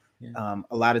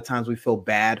 A lot of times we feel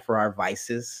bad for our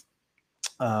vices.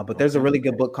 But there's a really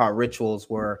good book called Rituals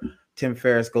where Tim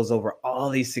Ferriss goes over all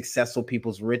these successful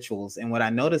people's rituals. And what I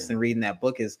noticed in reading that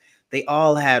book is they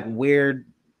all had weird,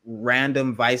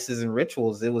 random vices and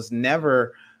rituals. It was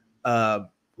never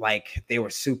like they were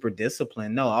super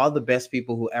disciplined. No, all the best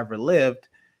people who ever lived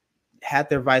had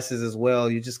their vices as well.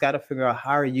 You just got to figure out,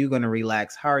 how are you going to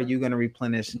relax? How are you going to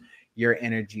replenish your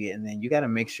energy? And then you got to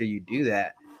make sure you do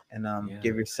that and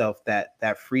give yourself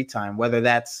that free time, whether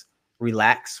that's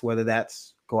relax, whether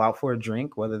that's go out for a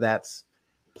drink, whether that's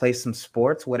play some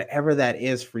sports, whatever that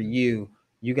is for you.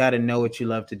 You got to know what you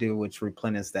love to do, which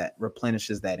replenishes that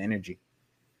energy.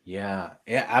 Yeah,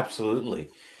 absolutely.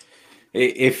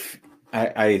 If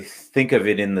I think of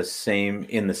it in the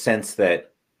sense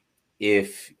that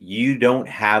if you don't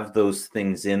have those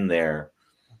things in there,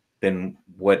 then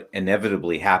what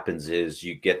inevitably happens is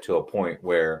you get to a point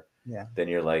where then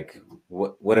you're like,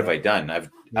 what have I done?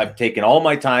 I've taken all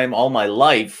my time, all my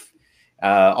life,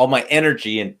 all my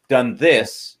energy and done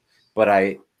this,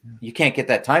 but you can't get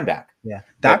that time back. Yeah.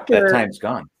 That time's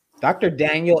gone. Dr.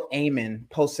 Daniel Amen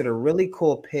posted a really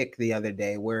cool pic the other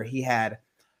day where he had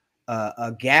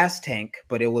a gas tank,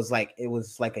 but it was like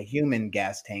a human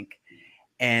gas tank.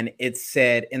 And it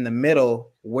said in the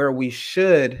middle where we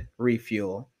should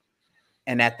refuel.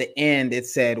 And at the end, it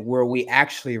said where we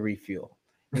actually refuel.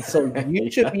 And so you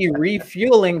should be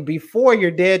refueling before you're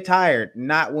dead tired,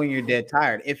 not when you're dead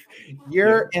tired. If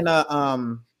you're in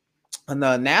on the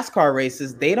NASCAR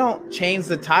races, they don't change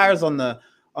the tires on the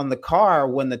car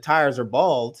when the tires are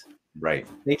bald. Right.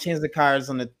 They change the tires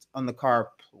on the car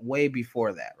way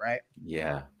before that, right?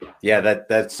 Yeah.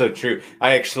 That's so true.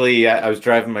 I actually I was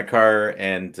driving my car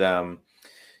and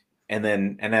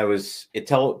it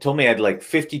told me I had like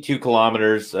 52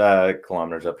 kilometers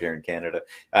up here in Canada,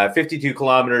 52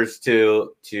 kilometers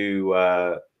to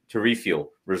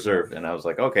refuel reserve. And I was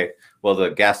like, okay, well,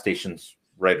 the gas station's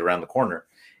right around the corner.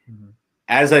 Mm-hmm.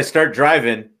 As I start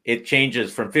driving, it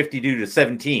changes from 52 to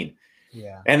 17.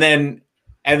 Yeah. And then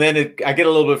I get a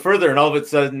little bit further and all of a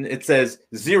sudden it says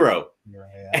 0. Yeah.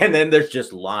 And then there's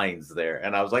just lines there.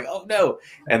 And I was like, oh no.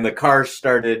 And the car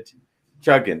started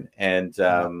chugging. And,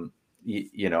 all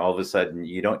of a sudden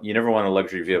you never want a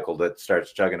luxury vehicle that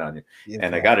starts chugging on you. Yeah.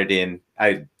 And I got it in.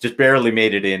 I just barely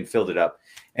made it in, filled it up.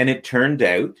 And it turned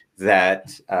out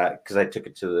that, cause I took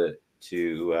it to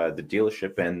the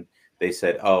dealership and they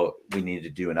said, oh, we need to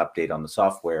do an update on the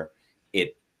software.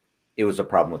 It was a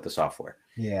problem with the software.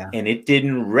 Yeah. And it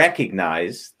didn't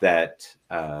recognize that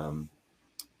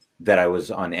that I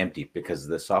was on empty because of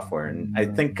the software. And I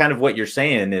think kind of what you're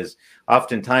saying is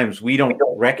oftentimes we don't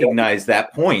recognize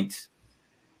that point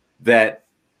that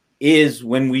is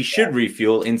when we should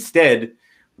refuel. Instead,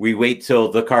 we wait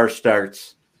till the car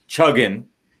starts chugging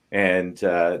and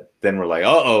then we're like,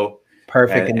 uh-oh.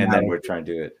 Perfect. And then we're trying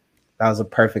to do it. That was a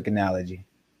perfect analogy.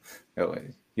 Oh,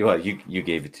 well, you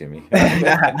gave it to me.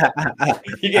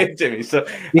 You gave it to me. So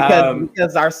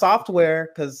because our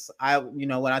software, because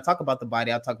when I talk about the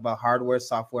body, I talk about hardware,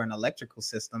 software, and electrical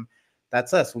system.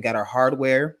 That's us. We got our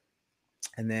hardware,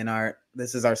 and then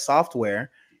this is our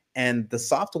software, and the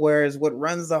software is what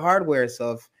runs the hardware.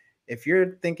 So if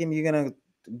you're thinking you're gonna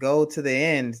go to the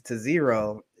end to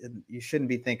 0, you shouldn't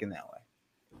be thinking that way.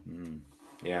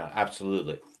 Yeah,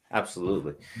 absolutely.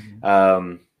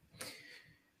 Mm-hmm.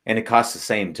 And it costs the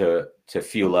same to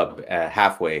fuel up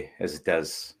halfway as it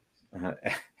does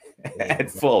at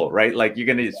full, right? Like you're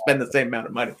going to spend the same amount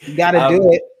of money. You got to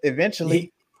do it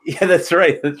eventually. Yeah, that's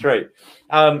right.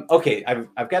 Okay,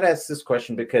 I've got to ask this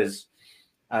question because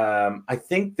I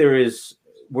think there's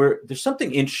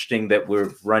something interesting that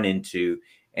we've run into,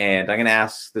 and I'm going to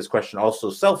ask this question also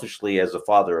selfishly as a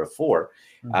father of 4,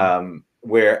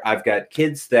 where I've got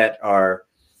kids that are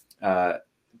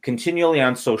continually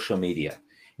on social media.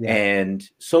 Yeah. And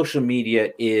social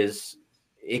media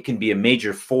it can be a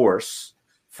major force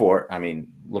look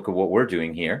at what we're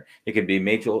doing here. It can be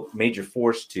a major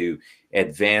force to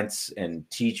advance and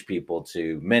teach people,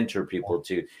 to mentor people,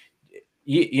 to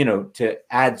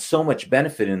add so much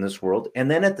benefit in this world.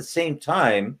 And then at the same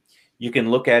time, you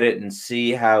can look at it and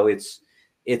see how it's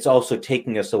also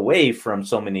taking us away from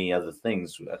so many other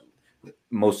things,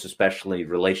 most especially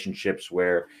relationships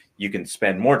where you can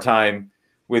spend more time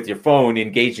with your phone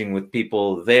engaging with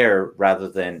people there rather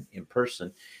than in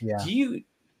person. Yeah. Do you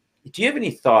have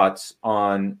any thoughts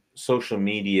on social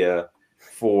media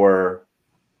for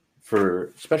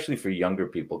especially for younger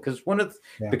people? Because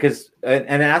because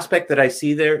an aspect that I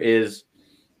see there is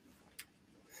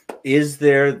is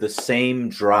there the same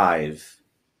drive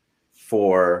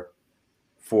for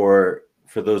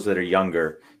those that are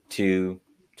younger to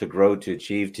grow, to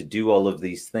achieve, to do all of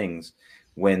these things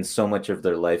when so much of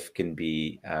their life can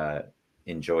be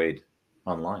enjoyed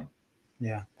online?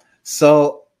 Yeah.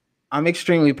 So I'm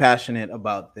extremely passionate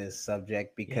about this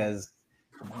subject because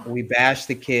we bash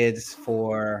the kids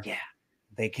for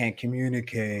they can't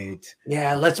communicate.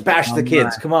 Yeah, let's bash the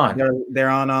kids. Come on. They're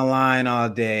on online all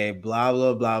day, blah,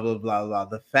 blah, blah, blah, blah, blah.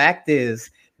 The fact is,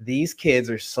 these kids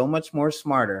are so much more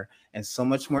smarter and so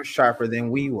much more sharper than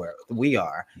we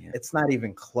are. Yeah. It's not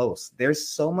even close. They're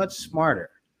so much smarter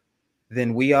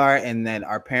than we are and than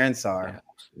our parents are. Yeah,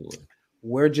 absolutely.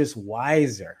 We're just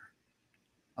wiser.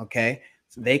 Okay.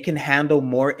 So they can handle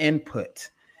more input.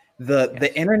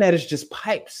 The internet is just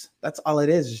pipes. That's all it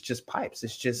is. It's just pipes.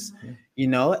 It's just, you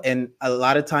know, and a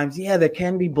lot of times, there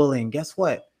can be bullying. Guess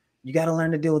what? You got to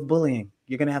learn to deal with bullying.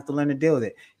 You're going to have to learn to deal with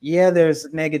it. Yeah, there's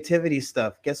negativity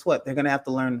stuff. Guess what? They're going to have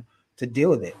to learn to deal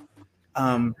with it.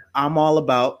 I'm all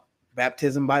about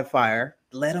baptism by fire.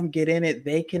 Let them get in it.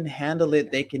 They can handle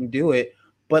it. They can do it.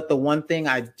 But the one thing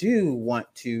I do want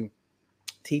to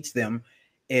teach them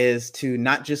is to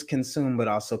not just consume, but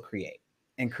also create.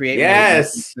 And create.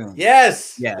 Yes.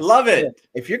 Love it.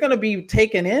 If you're going to be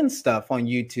taking in stuff on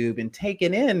YouTube and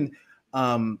taking in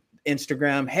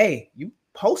Instagram, hey, you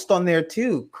post on there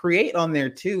too, create on there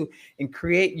too, and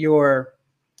create your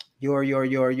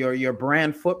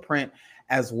brand footprint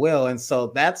as well. And so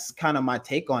that's kind of my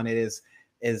take on it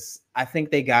is I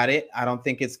think they got it. I don't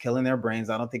think it's killing their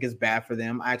brains. I don't think it's bad for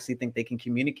them. I actually think they can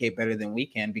communicate better than we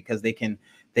can because they can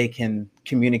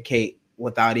communicate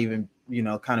without even, you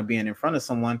know, kind of being in front of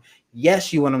someone.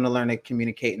 Yes, you want them to learn to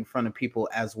communicate in front of people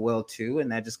as well too.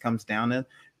 And that just comes down to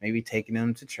maybe taking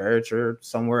them to church or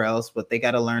somewhere else, but they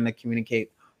got to learn to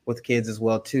communicate with kids as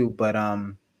well too. But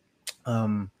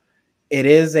it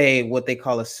is what they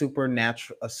call a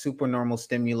supernormal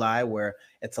stimuli where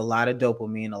it's a lot of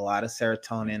dopamine, a lot of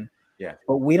serotonin. Yeah.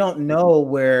 But we don't know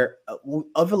where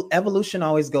evolution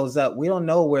always goes up. We don't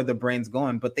know where the brain's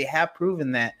going, but they have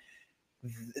proven that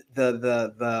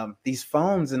these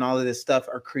phones and all of this stuff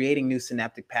are creating new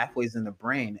synaptic pathways in the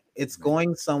brain. It's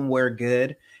going somewhere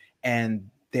good, and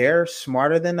they're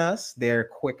smarter than us. They're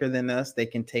quicker than us. They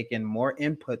can take in more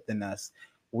input than us.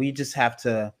 We just have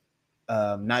to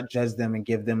not judge them and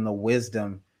give them the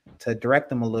wisdom to direct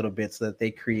them a little bit so that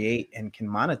they create and can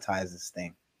monetize this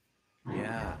thing.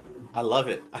 Yeah, I love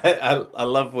it. I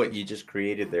love what you just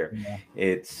created there. Yeah.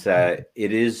 It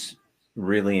is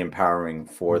really empowering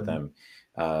for them.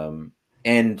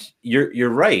 And you're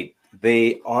right.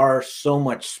 They are so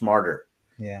much smarter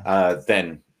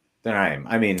than I am.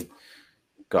 I mean,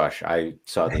 gosh, I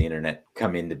saw the internet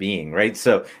come into being, right?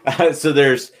 So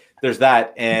there's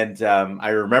that. And I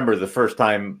remember the first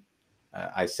time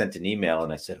I sent an email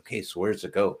and I said, okay, so where does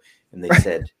it go? And they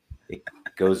said it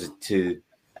goes to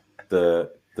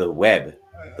the web.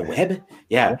 The web?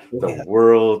 Yeah, the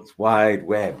World Wide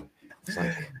Web. It's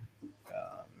like,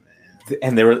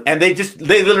 and they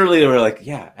literally were like,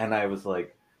 yeah. And I was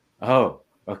like, oh,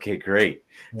 okay, great.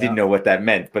 Didn't know what that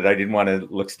meant, but I didn't want to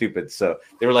look stupid. So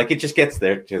they were like, it just gets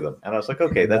there to them. And I was like,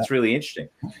 okay, that's really interesting.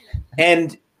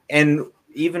 And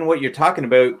even what you're talking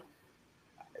about,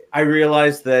 I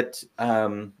realized that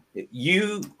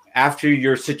you, after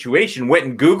your situation, went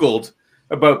and Googled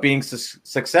about being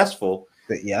successful.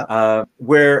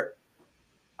 Where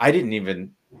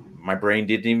my brain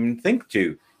didn't even think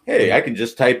to, hey, I can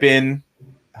just type in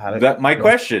my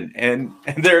question and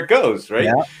there it goes,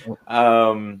 right?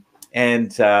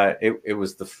 It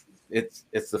was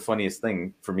it's the funniest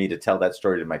thing for me to tell that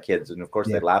story to my kids, and of course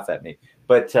they laugh at me.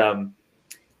 But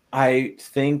I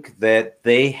think that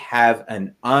they have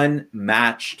an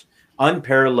unmatched,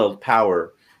 unparalleled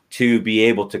power to be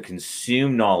able to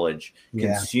consume knowledge,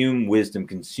 consume wisdom,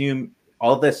 consume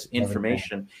all this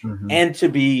information, and to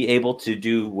be able to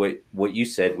do what you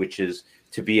said, which is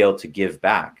to be able to give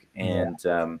back. And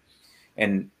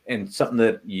something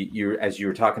that you as you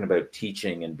were talking about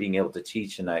teaching and being able to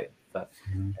teach, and I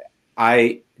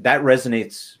that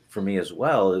resonates for me as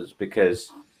well, is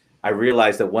because I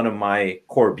realized that one of my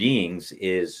core beings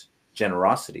is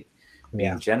generosity,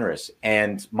 being generous,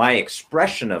 and my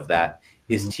expression of that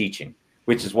is teaching,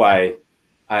 which is why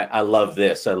I love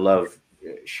this. I love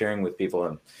sharing with people,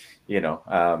 and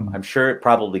I'm sure it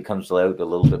probably comes out a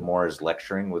little bit more as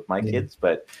lecturing with my kids,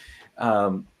 but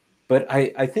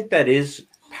I think that is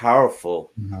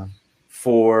powerful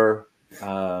for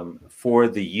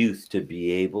the youth to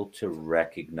be able to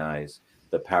recognize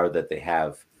the power that they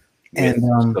have with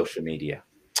social media.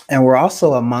 And we're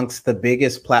also amongst the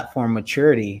biggest platform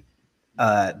maturity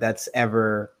that's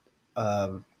ever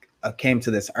came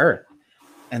to this earth.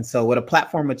 And so what a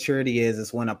platform maturity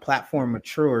is when a platform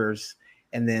matures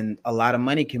and then a lot of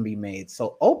money can be made.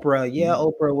 So Oprah, yeah,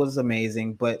 Oprah was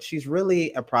amazing, but she's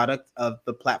really a product of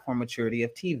the platform maturity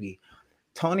of TV.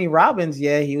 Tony Robbins,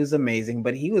 yeah, he was amazing,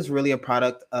 but he was really a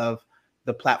product of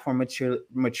the platform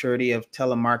maturity of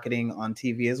telemarketing on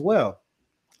TV as well.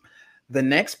 The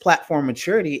next platform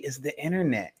maturity is the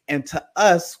internet. And to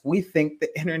us, we think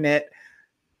the internet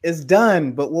is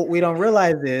done. But what we don't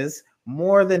realize is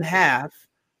more than half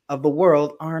of the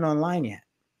world aren't online yet.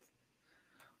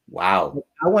 Wow.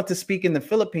 I went to speak in the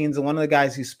Philippines, and one of the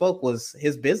guys who spoke was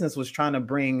his business was trying to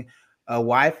bring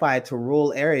Wi-Fi to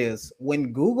rural areas.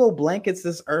 When Google blankets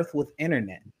this earth with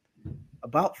internet,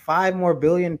 about 5 more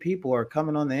billion people are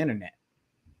coming on the internet.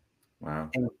 Wow.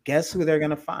 And guess who they're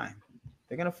going to find?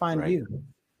 They're going to find you.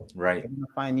 Right. They're going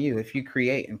to find you if you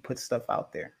create and put stuff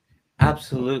out there.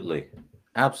 Absolutely.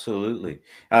 Absolutely.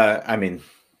 I mean,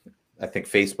 I think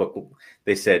Facebook,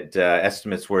 they said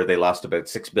estimates were they lost about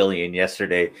 6 billion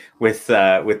yesterday with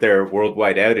their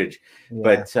worldwide outage.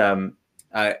 Yeah. But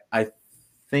I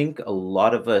think a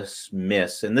lot of us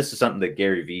miss, and this is something that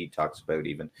Gary Vee talks about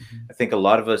even, I think a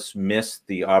lot of us miss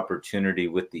the opportunity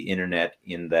with the internet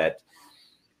in that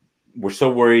we're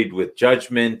so worried with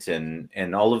judgment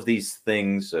and all of these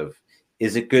things of,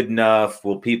 is it good enough?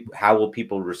 How will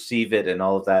people receive it? And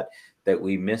all of that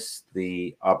we miss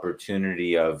the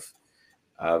opportunity of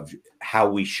how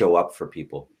we show up for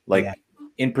people. Like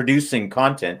in producing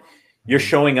content, you're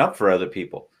showing up for other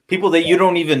people that you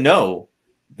don't even know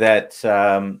that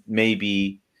may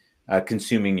be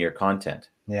consuming your content.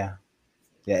 Yeah.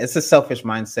 It's a selfish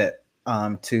mindset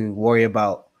to worry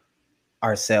about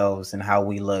ourselves and how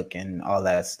we look and all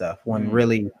that stuff. When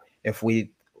really, if we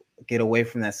get away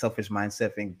from that selfish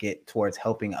mindset and get towards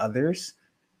helping others,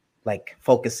 like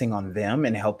focusing on them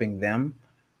and helping them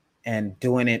and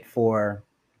doing it for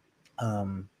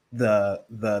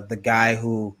the guy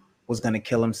who was going to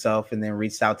kill himself and then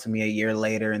reached out to me a year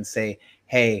later and say,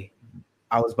 hey,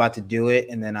 I was about to do it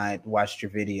and then I watched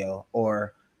your video.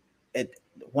 Or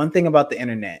one thing about the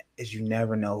internet is you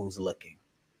never know who's looking.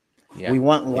 We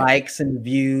want likes and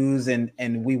views and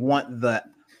we want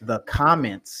the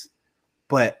comments,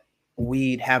 but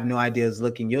we have no idea who's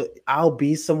looking. I'll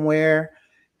be somewhere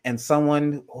and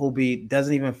someone who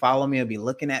doesn't even follow me will be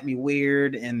looking at me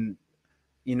weird, and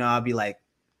I'll be like,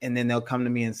 and then they'll come to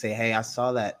me and say, hey, I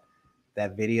saw that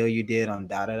video you did on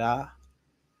da-da-da.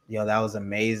 That was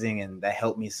amazing and that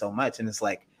helped me so much. And it's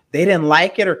like they didn't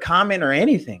like it or comment or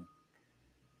anything,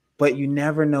 but you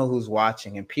never know who's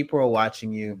watching, and people are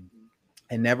watching you.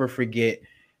 And never forget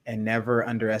and never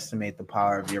underestimate the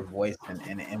power of your voice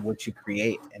and what you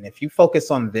create. And if you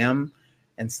focus on them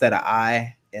instead of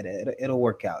it'll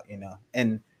work out,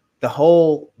 And the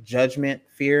whole judgment,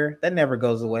 fear, that never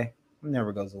goes away. It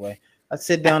never goes away. I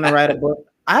sit down to write a book.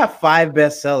 I have 5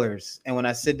 bestsellers. And when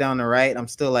I sit down to write, I'm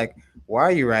still like, why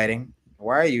are you writing?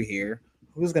 Why are you here?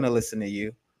 Who's going to listen to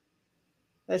you?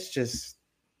 That's just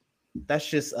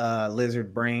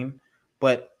lizard brain.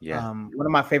 But one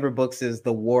of my favorite books is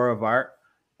The War of Art.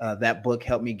 That book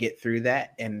helped me get through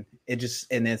that. And it's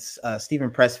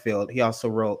Stephen Pressfield. He also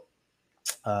wrote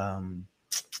The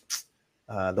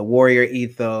Warrior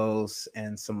Ethos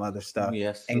and some other stuff.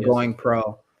 Going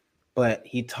Pro. But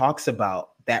he talks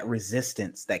about that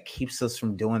resistance that keeps us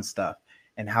from doing stuff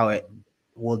and how it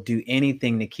will do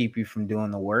anything to keep you from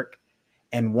doing the work.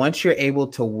 And once you're able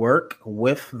to work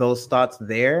with those thoughts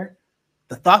there,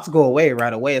 the thoughts go away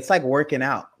right away. It's like working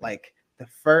out. Like the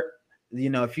first,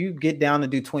 if you get down to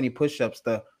do 20 push-ups,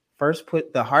 the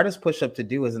hardest push-up to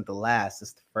do isn't the last,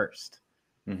 it's the first.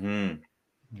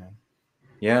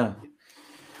 Yeah.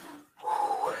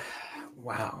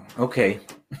 Wow. Okay.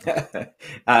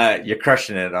 You're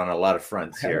crushing it on a lot of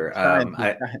fronts here.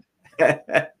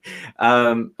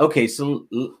 Okay. So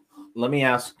let me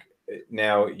ask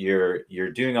now,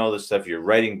 you're doing all this stuff, you're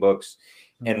writing books.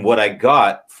 And what I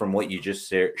got from what you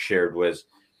just shared was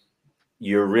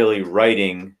you're really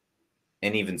writing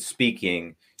and even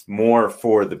speaking more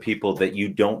for the people that you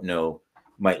don't know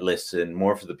might listen,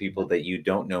 more for the people that you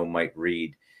don't know might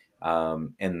read,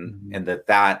 and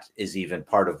that is even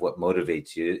part of what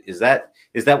motivates you. Is that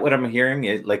what I'm hearing?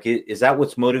 Is that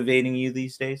what's motivating you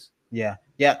these days? Yeah.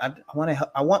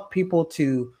 I want people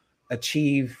to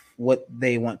achieve what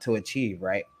they want to achieve,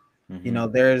 right?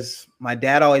 There's, my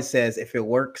dad always says, if it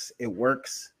works, it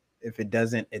works. If it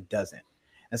doesn't, it doesn't.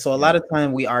 And so a lot of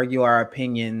time we argue our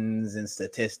opinions and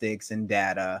statistics and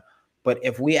data, but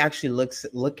if we actually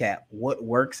look at what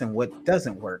works and what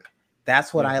doesn't work,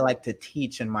 that's what I like to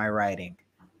teach in my writing.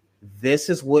 This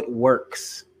is what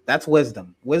works. That's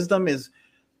wisdom. Wisdom is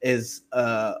is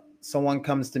someone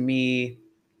comes to me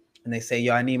and they say,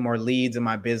 yo, I need more leads in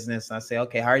my business. And I say,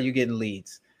 okay, how are you getting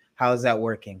leads? How is that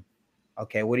working?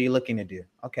 Okay, what are you looking to do?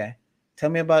 Okay, tell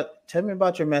me about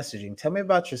your messaging. Tell me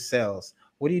about your sales.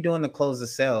 What are you doing to close the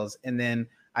sales? And then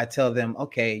I tell them,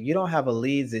 okay, you don't have a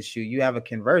leads issue. You have a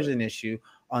conversion issue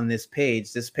on this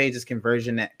page. This page is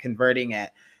converting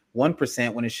at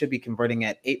 1% when it should be converting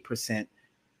at 8%.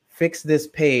 Fix this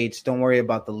page. Don't worry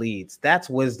about the leads. That's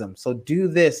wisdom. So do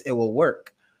this, it will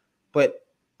work. But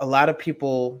a lot of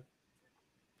people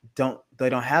don't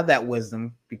have that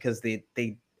wisdom because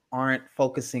they aren't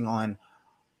focusing on,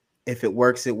 if it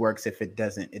works, it works. If it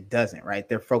doesn't, it doesn't, right?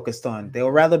 They're focused on,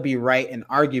 they'll rather be right in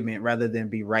argument rather than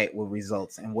be right with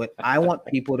results. And what I want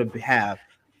people to have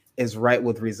is right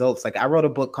with results. Like I wrote a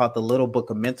book called The Little Book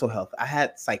of Mental Health. I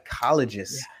had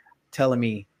psychologists telling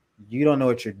me, you don't know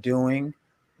what you're doing.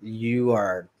 You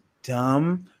are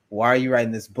dumb. Why are you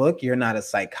writing this book? You're not a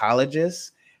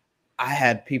psychologist. I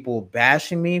had people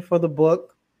bashing me for the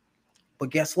book. But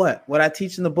guess what? What I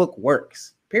teach in the book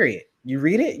works, period. You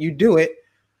read it, you do it.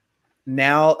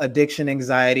 Now addiction,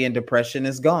 anxiety, and depression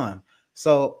is gone.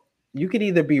 So you could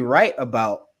either be right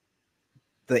about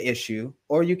the issue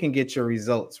or you can get your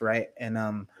results, right?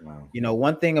 And you know,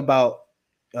 one thing about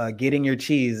getting your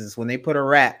cheese is when they put a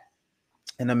rat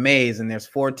in a maze and there's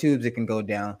 4 tubes it can go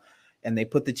down, and they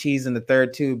put the cheese in the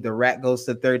 3rd tube, the rat goes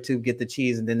to the 3rd tube, get the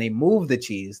cheese, and then they move the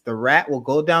cheese. The rat will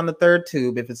go down the 3rd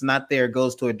tube. If it's not there, it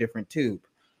goes to a different tube.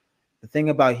 The thing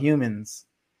about humans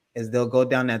is they'll go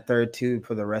down that 3rd tube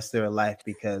for the rest of their life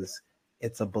because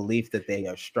it's a belief that they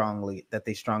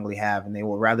strongly have, and they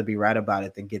will rather be right about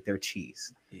it than get their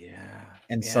cheese. Yeah.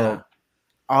 And so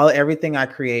everything I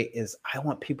create is, I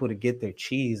want people to get their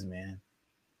cheese, man.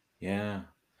 Yeah.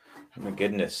 Oh my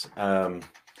goodness.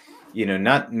 You know,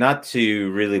 not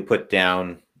to really put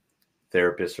down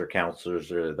therapists or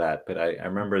counselors or that, but I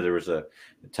remember there was a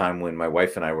time when my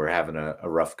wife and I were having a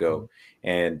rough go,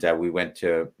 and we went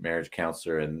to a marriage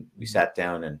counselor and we sat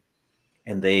down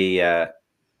and they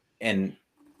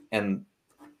and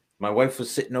my wife was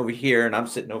sitting over here and I'm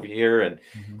sitting over here, and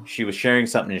she was sharing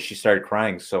something and she started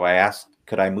crying. So I asked,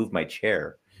 could I move my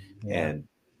chair? And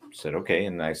said, okay.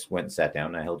 And I went and sat down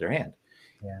and I held her hand.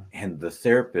 And the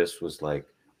therapist was like,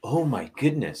 oh my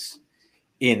goodness,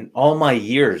 in all my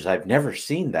years, I've never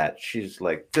seen that. She's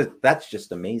like, that's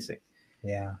just amazing.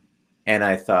 Yeah. And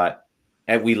I thought,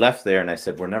 and we left there and I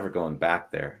said, we're never going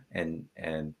back there. And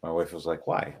my wife was like,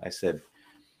 why? I said,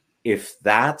 if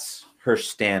that's her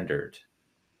standard,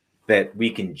 that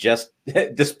we can just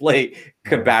display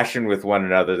compassion with one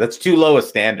another, that's too low a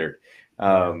standard.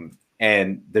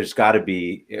 And there's got to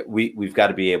be, we've got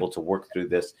to be able to work through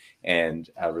this and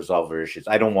resolve our issues.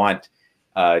 I don't want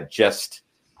just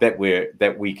that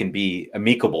we can be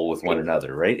amicable with one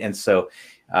another, right? And so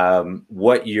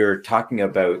what you're talking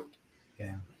about,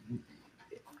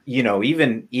 you know,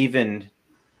 even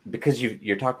because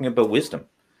you're talking about wisdom,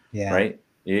 right?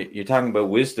 You're talking about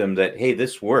wisdom that, hey,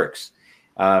 this works.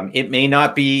 It may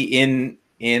not be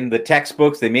in the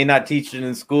textbooks, they may not teach it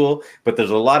in school, but there's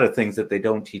a lot of things that they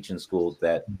don't teach in schools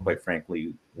that, quite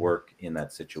frankly, work in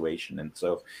that situation. And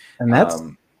so, and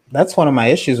that's one of my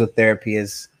issues with therapy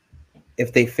is,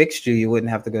 if they fixed you, you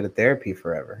wouldn't have to go to therapy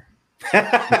forever.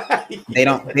 They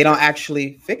don't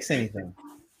actually fix anything,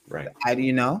 right?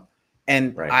 You know,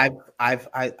 and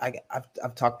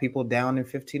I've talked people down in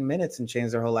 15 minutes and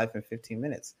changed their whole life in 15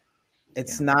 minutes.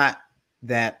 It's not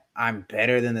that I'm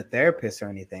better than the therapist or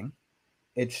anything.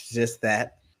 It's just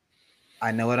that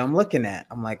I know what I'm looking at.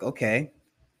 I'm like, okay,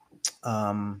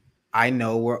 I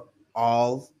know we're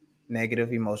all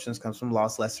negative emotions comes from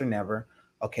loss, less or never.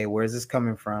 Okay, where's this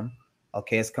coming from?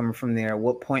 Okay, it's coming from there.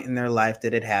 What point in their life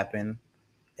did it happen?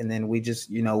 And then we just,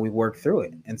 you know, we work through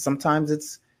it. And sometimes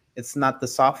it's not the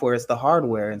software, it's the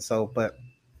hardware. And so, but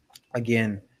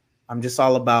again, I'm just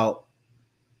all about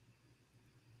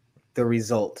the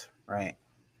result, right?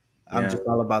 I'm just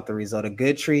all about the result. A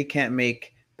good tree can't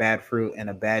make bad fruit, and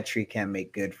a bad tree can't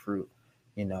make good fruit.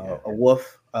 You know, a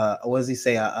wolf, what does he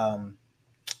say?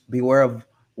 Beware of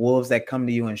wolves that come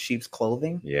to you in sheep's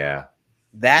clothing.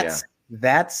 That's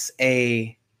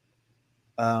a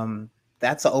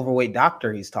overweight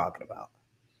doctor he's talking about.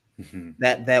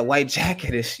 That white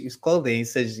jacket is sheep's clothing. He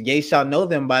says, "Ye shall know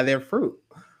them by their fruit."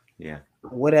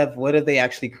 What have they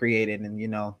actually created? And you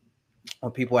know,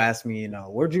 when people ask me, you know,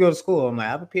 where'd you go to school? I'm like,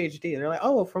 I have a PhD. They're like,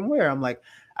 oh, from where? I'm like,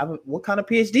 what kind of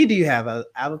PhD do you have? I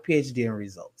have a PhD in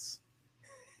results.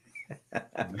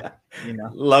 You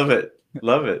know, love it.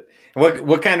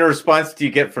 What kind of response do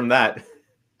you get from that?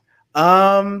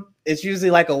 It's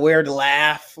usually like a weird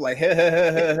laugh, like,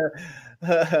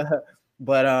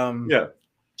 but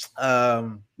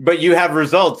But you have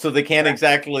results, so they can't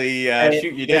exactly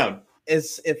shoot you down.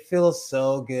 It feels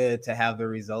so good to have the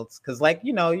results, because like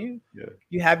you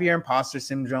have your imposter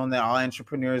syndrome that all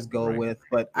entrepreneurs go with,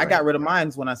 but I got rid of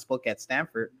mine when I spoke at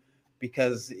Stanford,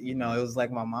 because it was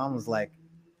like my mom was like,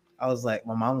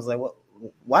 what,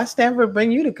 why Stanford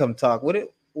bring you to come talk? What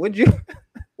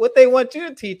they want you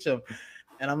to teach them?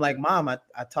 And I'm like, Mom, I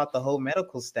taught the whole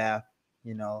medical staff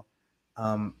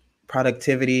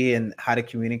productivity and how to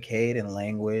communicate and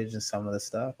language and some of the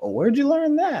stuff. Oh, where'd you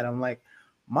learn that? I'm like,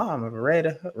 Mom, I've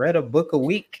read a book a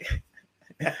week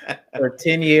for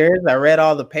 10 years. I read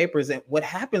all the papers. And what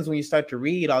happens when you start to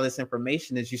read all this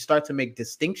information is you start to make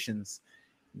distinctions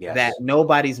that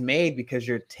nobody's made, because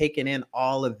you're taking in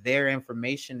all of their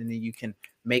information, and then you can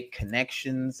make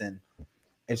connections. And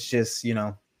it's just,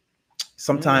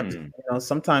 sometimes,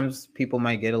 sometimes people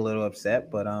might get a little upset,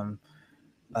 but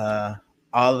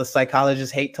all the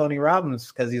psychologists hate Tony Robbins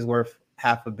because he's worth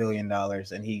 $500 million,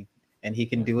 and he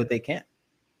can do what they can't.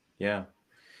 Yeah.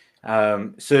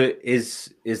 So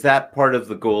is that part of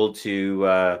the goal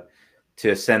to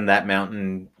ascend that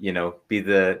mountain? Be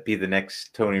the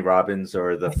next Tony Robbins,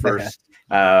 or the first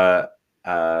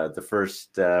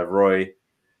Roy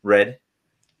Red?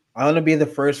 I want to be the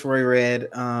first Roy Red.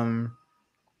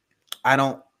 I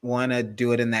don't want to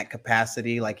do it in that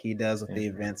capacity like he does with the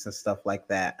events and stuff like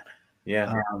that.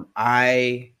 Yeah.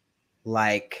 I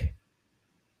like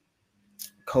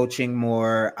coaching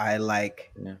more. I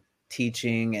like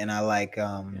teaching, and I like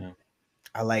kind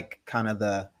of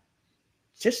the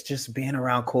just being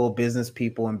around cool business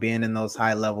people and being in those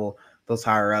those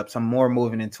higher ups. I'm more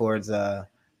moving in towards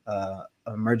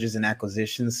mergers and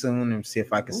acquisitions soon, and see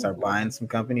if I can start buying some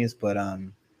companies. But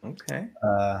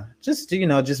just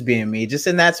being me, just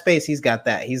in that space. He's got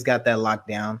that locked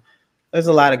down. There's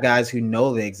a lot of guys who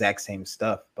know the exact same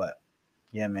stuff, but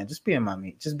yeah, man, just being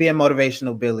me, just being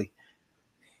motivational Billy.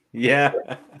 Yeah,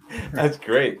 that's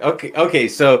great. Okay.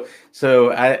 So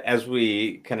as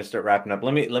we kind of start wrapping up,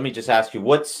 let me just ask you,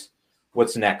 what's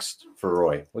next for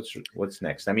Roy? What's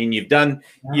next? I mean, you've done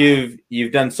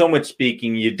so much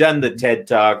speaking. You've done the TED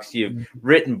Talks. You've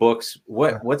written books.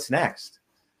 What's next?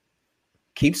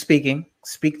 Keep speaking.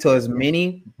 Speak to as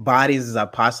many bodies as I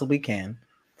possibly can.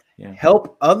 Yeah.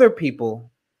 Help other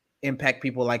people impact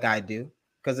people like I do.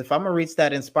 Because if I'm gonna reach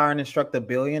that inspire and instruct a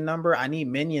billion number, I need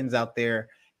minions out there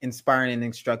inspiring and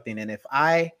instructing. And if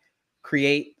I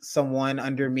create someone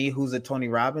under me who's a Tony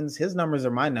Robbins, his numbers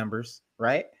are my numbers,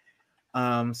 right?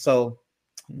 So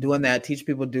doing that, teach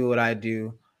people to do what I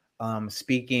do,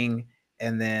 speaking,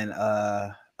 and then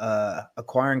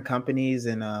acquiring companies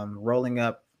and rolling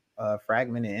up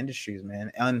fragmented industries,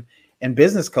 man. And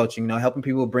business coaching, helping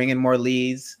people bring in more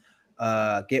leads,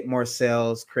 get more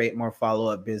sales, create more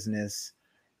follow-up business,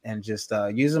 and just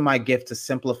using my gift to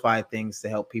simplify things to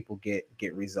help people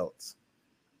get results.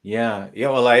 Yeah.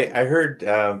 Well, I heard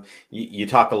you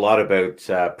talk a lot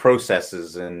about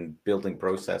processes and building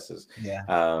processes. Yeah.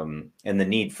 And the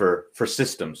need for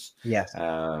systems. Yes.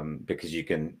 Because you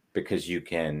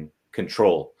can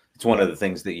control. It's one of the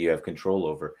things that you have control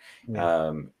over.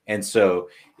 Yeah. And so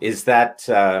is that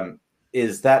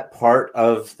part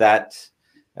of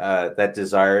that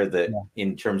desire that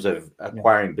in terms of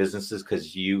acquiring businesses,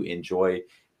 because you enjoy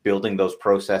building those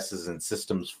processes and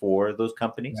systems for those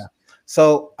companies? Yeah.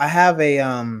 So I have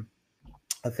a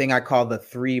thing I call the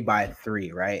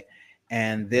 3x3, right?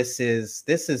 And this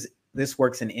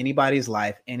works in anybody's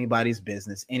life, anybody's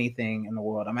business, anything in the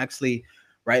world. I'm actually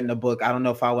writing a book. I don't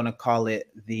know if I want to call it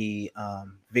the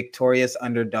victorious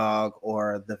underdog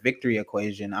or the victory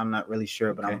equation. I'm not really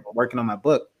sure, but I'm working on my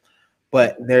book.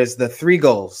 But there's the 3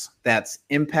 goals. That's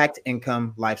impact,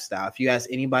 income, lifestyle. If you ask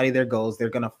anybody their goals, they're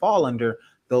going to fall under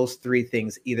those 3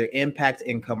 things, either impact,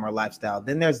 income, or lifestyle.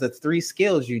 Then there's the 3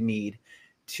 skills you need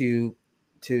to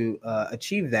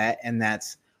achieve that. And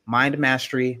that's mind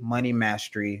mastery, money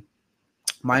mastery,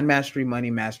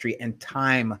 and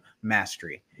time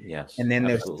mastery. Yes. And then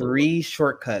there's 3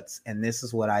 shortcuts. And this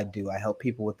is what I do. I help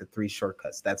people with the 3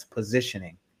 shortcuts. That's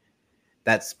positioning.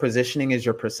 Positioning is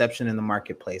your perception in the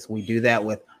marketplace. We do that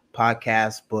with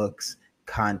podcasts, books,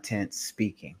 content,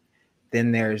 speaking.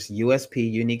 Then there's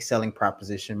USP, unique selling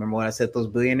proposition. Remember what I said those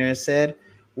billionaires said?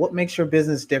 What makes your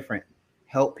business different?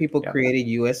 Help people create a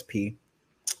USP.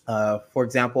 For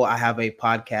example, I have a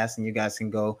podcast, and you guys can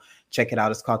go check it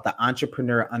out. It's called The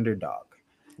Entrepreneur Underdog.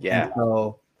 Yeah. And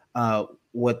so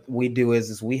what we do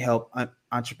is we help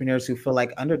entrepreneurs who feel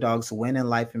like underdogs win in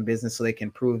life and business so they can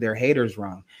prove their haters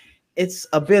wrong. It's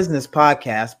a business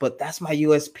podcast, but that's my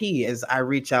USP, is I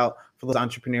reach out for those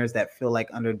entrepreneurs that feel like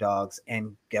underdogs.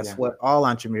 And guess what? All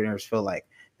entrepreneurs feel like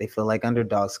They feel like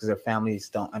underdogs because their families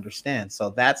don't understand.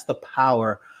 So that's the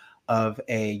power of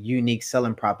a unique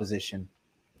selling proposition.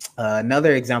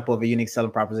 Another example of a unique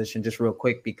selling proposition, just real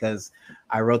quick, because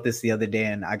I wrote this the other day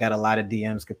and I got a lot of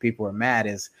DMs because people were mad,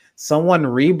 is someone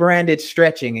rebranded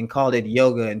stretching and called it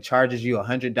yoga and charges you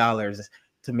 $100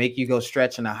 to make you go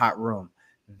stretch in a hot room.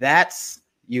 That's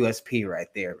USP right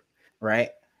there, right?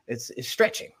 It's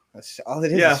stretching. That's all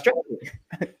it is. Yeah. Is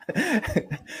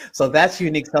stretching. So that's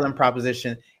unique selling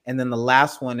proposition. And then the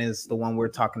last one is the one we're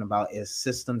talking about, is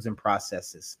systems and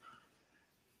processes.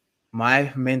 One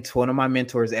of my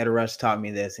mentors, Ed Rush, taught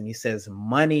me this, and he says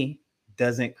money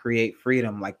doesn't create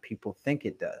freedom like people think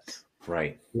it does.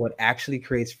 Right. What actually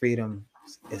creates freedom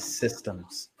is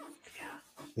systems.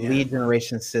 Yeah. Lead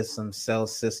generation systems,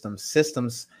 sales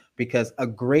systems, because a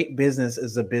great business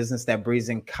is a business that brings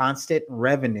in constant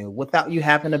revenue without you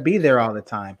having to be there all the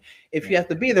time. If you have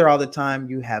to be there all the time,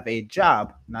 you have a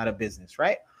job, not a business,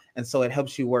 right? And so it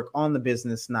helps you work on the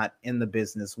business, not in the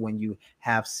business, when you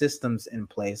have systems in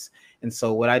place. And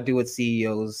so what I do with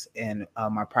CEOs and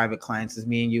my private clients is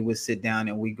me and you would sit down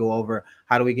and we go over,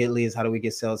 how do we get leads? How do we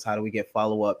get sales? How do we get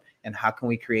follow-up? And how can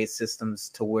we create systems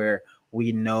to where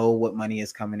we know what money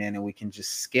is coming in and we can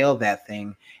just scale that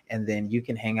thing. And then you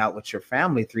can hang out with your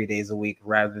family 3 days a week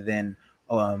rather than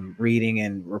reading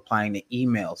and replying to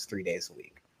emails 3 days a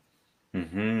week.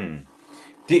 Mm-hmm.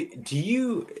 Do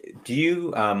you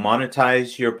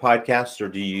monetize your podcast, or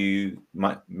do you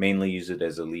mainly use it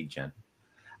as a lead gen?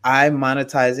 I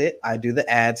monetize it. I do the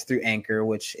ads through Anchor,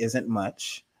 which isn't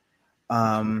much.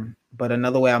 But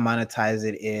another way I monetize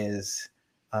it is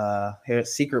here,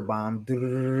 Secret Bomb.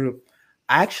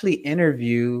 I actually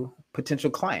interview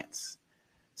potential clients.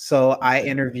 So I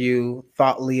interview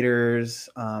thought leaders,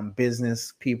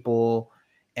 business people,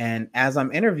 and as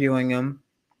I'm interviewing them,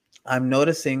 I'm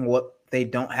noticing what they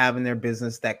don't have in their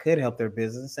business that could help their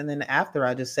business. And then after,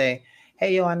 I just say,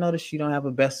 hey, yo, I noticed you don't have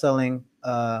a best-selling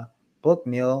book,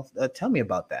 Neil. Tell me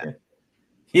about that.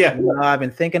 Yeah. You know, I've been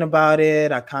thinking about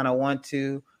it. I kind of want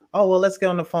to. Oh, well, let's get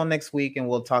on the phone next week and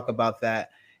we'll talk about that.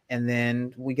 And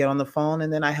then we get on the phone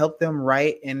and then I help them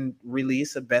write and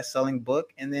release a best-selling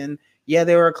book. And then, yeah,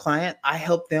 they were a client. I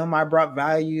helped them. I brought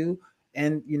value.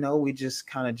 And, you know, we just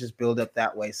kind of just build up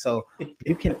that way. So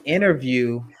you can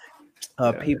interview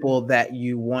people that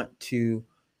you want to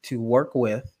work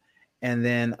with. And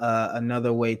then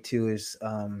another way too is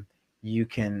you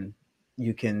can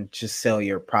just sell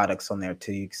your products on there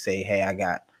too. You can say, hey, I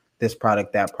got this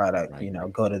product, that product, right. You know,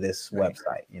 go to this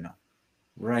website, you know.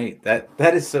 Right.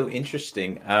 That is so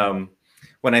interesting.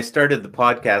 When I started the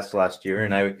podcast last year,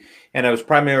 and I was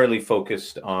primarily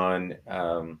focused on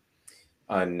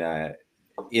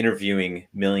interviewing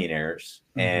millionaires,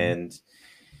 and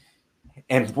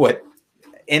what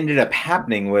ended up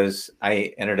happening was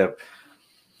I ended up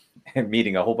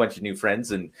meeting a whole bunch of new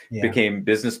friends and became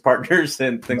business partners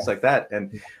and things like that.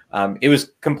 And it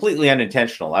was completely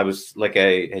unintentional. I was, like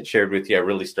I had shared with you, I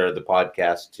really started the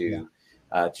podcast to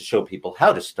show people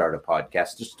how to start a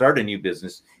podcast, to start a new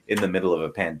business in the middle of a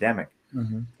pandemic.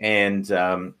 And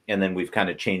then we've kind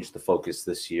of changed the focus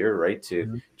this year, right,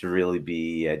 to really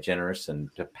be generous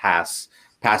and to pass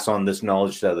on this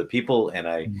knowledge to other people,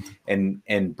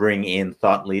 and bring in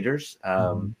thought leaders.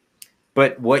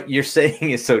 But what you're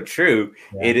saying is so true.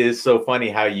 It is so funny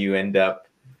how you end up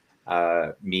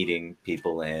meeting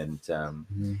people, and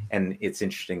it's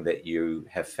interesting that you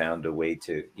have found a way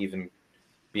to even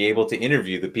be able to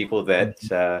interview the people that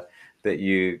that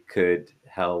you could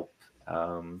help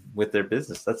with their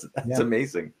business. That's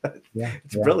amazing.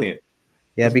 It's brilliant.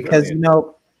 Yeah, it's because brilliant.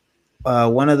 You know,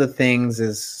 one of the things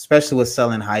is, especially with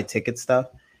selling high ticket stuff,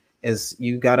 is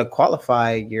you got to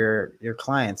qualify your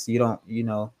clients. You don't, you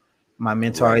know, my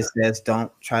mentor always says,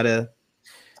 don't try to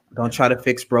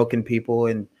fix broken people,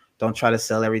 and don't try to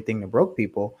sell everything to broke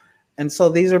people. And so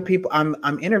these are people I'm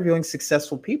interviewing,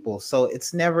 successful people. So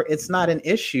it's not an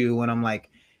issue when I'm like,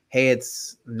 hey,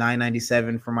 it's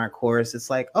 $997 for my course. It's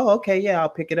like, oh, okay, yeah, I'll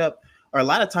pick it up. Or a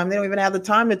lot of time they don't even have the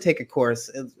time to take a course.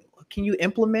 Can you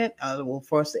implement? Well,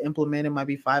 for us to implement, it might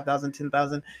be $5,000,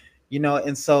 $10,000, you know.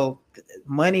 And so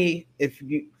money,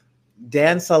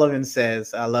 Dan Sullivan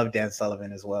says, I love Dan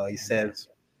Sullivan as well. He says,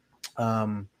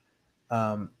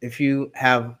 if you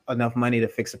have enough money to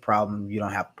fix a problem, you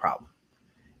don't have a problem.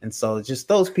 And so just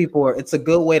those people it's a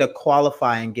good way to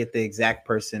qualify and get the exact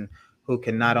person who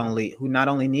not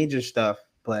only needs your stuff,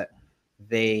 but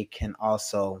they can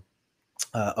also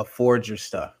afford your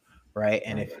stuff. Right.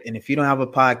 And if you don't have a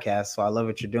podcast, so I love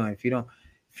what you're doing.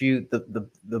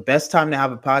 The best time to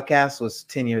have a podcast was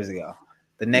 10 years ago.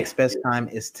 The next best time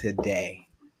is today.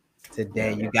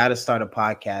 today. You got to start a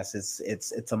podcast.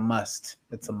 It's a must.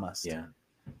 It's a must.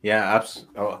 Yeah.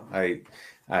 Oh, I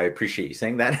appreciate you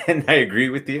saying that, and I agree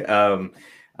with you.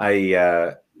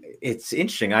 It's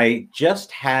interesting. I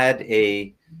just had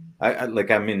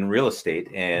I'm in real estate,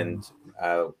 and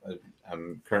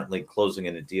I'm currently closing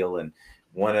in a deal, and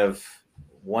one of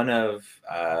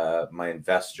my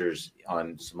investors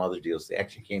on some other deals, they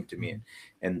actually came to me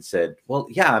and said, well,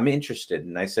 yeah, I'm interested.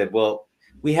 And I said, well,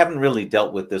 we haven't really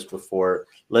dealt with this before.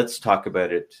 Let's talk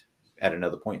about it at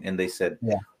another point. And they said,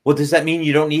 well, does that mean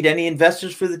you don't need any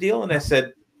investors for the deal? And I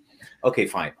said, okay,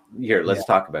 fine. Here, let's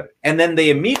talk about it. And then they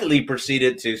immediately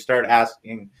proceeded to start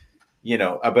asking,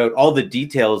 about all the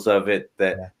details of it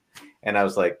and I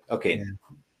was like, okay,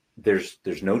 there's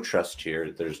no trust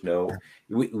here. There's no,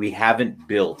 we haven't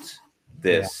built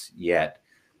this yet.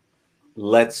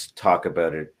 Let's talk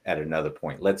about it at another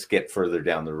point. Let's get further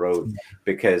down the road,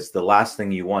 because the last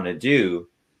thing you want to do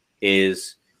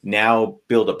is now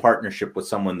build a partnership with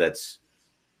someone that's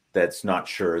not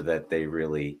sure that they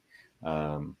really,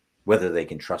 whether they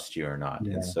can trust you or not.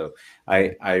 And so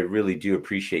I really do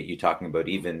appreciate you talking about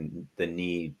even the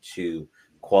need to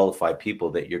qualify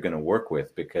people that you're going to work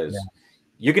with, because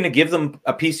you're going to give them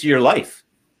a piece of your life.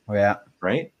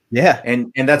 Right. Yeah.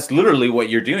 And that's literally what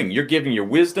you're doing. You're giving your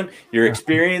wisdom, your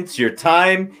experience, your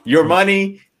time, your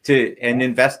money and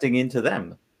investing into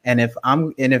them. And if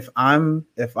I'm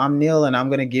Neil and I'm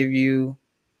going to give you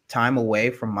time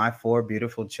away from my 4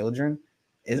 beautiful children,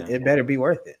 it better be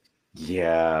worth it.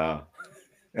 Yeah.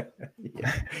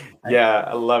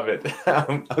 I love it.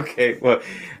 Okay. Well,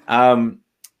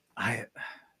 I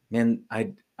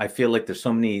feel like there's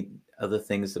so many other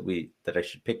things that I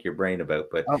should pick your brain about,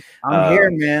 but I'm here,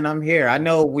 man. I'm here. I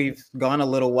know we've gone a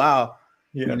little while.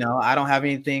 I don't have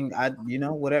anything.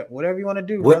 Whatever you want to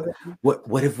do.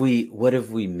 What have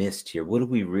we missed here? What do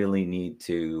we really need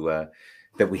to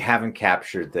that we haven't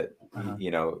captured that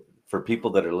for people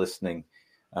that are listening,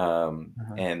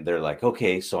 and they're like,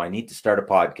 okay, so I need to start a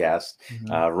podcast.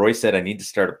 Roy said I need to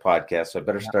start a podcast, so I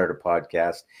better start a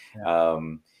podcast,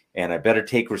 and I better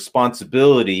take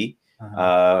responsibility.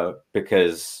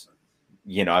 Because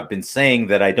I've been saying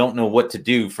that I don't know what to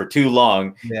do for too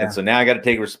long, and so now I got to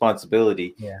take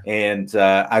responsibility, and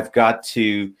I've got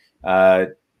to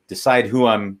decide who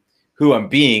I'm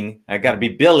being. I got to be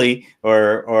Billy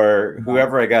or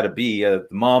whoever I got to be, the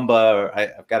Mamba. Or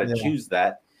I've got to choose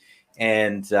that,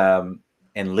 and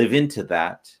live into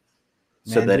that,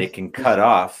 so that it can cut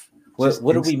off.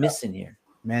 What are we missing here,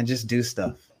 man? Just do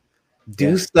stuff.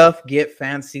 Do stuff. Get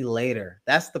fancy later.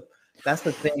 That's the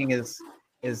thing is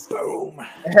boom.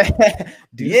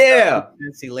 Do stuff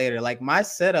fancy later. Like my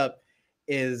setup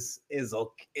is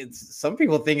okay. It's, some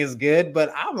people think it's good,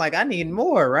 but I'm like, I need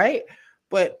more, right?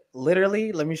 But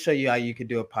literally, let me show you how you could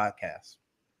do a podcast.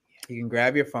 You can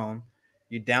grab your phone,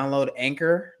 you download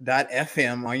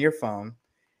anchor.fm on your phone,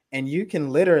 and you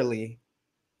can literally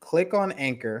click on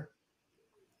Anchor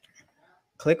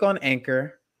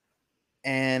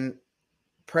and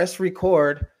press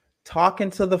record, talk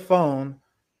into the phone,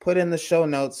 put in the show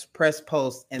notes, press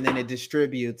post, and then it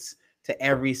distributes to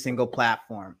every single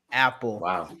platform.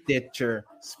 Apple, Stitcher,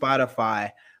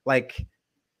 Spotify.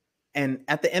 And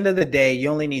at the end of the day, you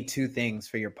only need 2 things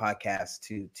for your podcast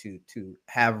to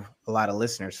have a lot of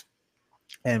listeners.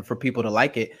 And for people to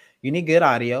like it, you need good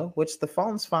audio, which the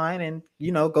phone's fine. And,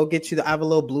 go get you I have a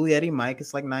little Blue Yeti mic.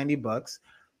 It's like $90.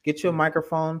 Get you a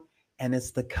microphone, and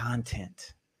it's the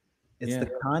content. It's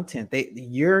the content.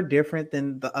 You're different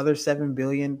than the other 7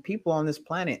 billion people on this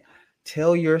planet.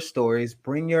 Tell your stories,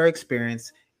 bring your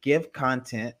experience, give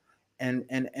content,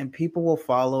 and people will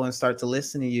follow and start to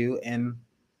listen to you. And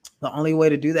the only way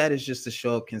to do that is just to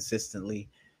show up consistently,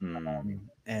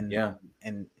 and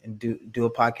do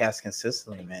a podcast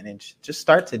consistently, man. And just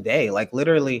start today. Like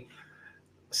literally,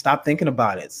 stop thinking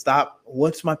about it. Stop.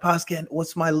 What's my podcast?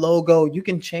 What's my logo? You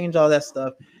can change all that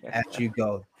stuff as you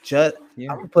go. I'm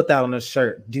gonna put that on a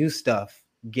shirt. Do stuff.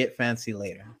 Get fancy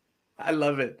later. I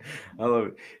love it.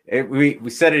 We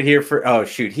said it here for. Oh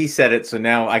shoot, he said it. So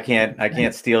now I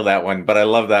can't steal that one. But I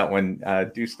love that one.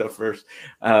 Do stuff first.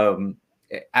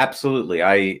 Absolutely.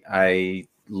 I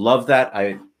love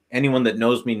that. Anyone that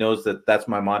knows me knows that that's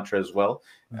my mantra as well.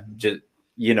 Just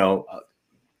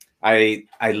I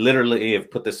literally have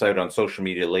put this out on social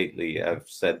media lately. I've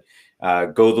said,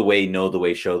 go the way, know the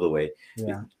way, show the way.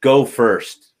 Go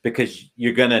first, because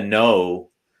you're going to know,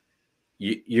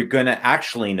 you're going to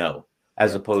actually know,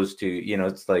 as opposed to,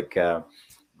 it's like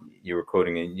you were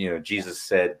quoting, and, Jesus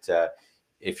said,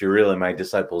 if you're really my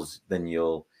disciples, then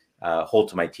you'll hold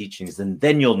to my teachings, and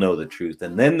then you'll know the truth,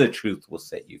 and then the truth will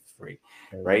set you free.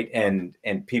 Right. And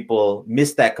people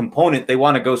miss that component. They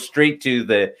want to go straight to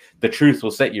the truth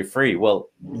will set you free. Well,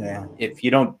 yeah, if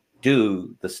you don't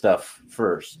do the stuff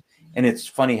first, and it's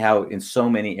funny how in so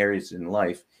many areas in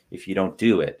life, if you don't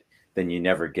do it, then you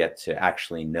never get to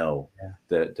actually know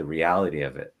the reality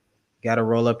of it. Got to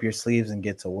roll up your sleeves and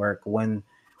get to work. When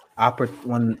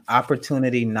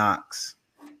opportunity knocks,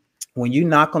 when you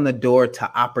knock on the door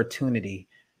to opportunity,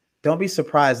 don't be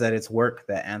surprised that it's work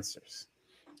that answers.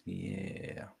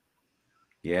 Yeah.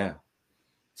 Yeah.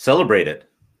 Celebrate it.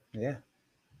 Yeah.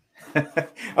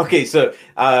 Okay, so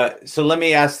let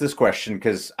me ask this question,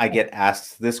 because I get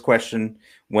asked this question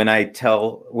when I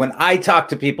talk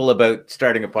to people about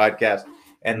starting a podcast,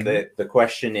 and the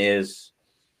question is,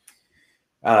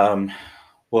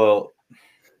 well,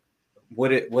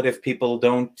 what if people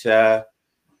don't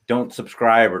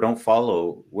subscribe or don't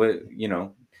follow?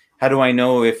 How do I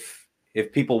know if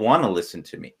people want to listen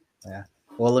to me? Yeah.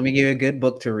 Well, let me give you a good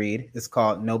book to read. It's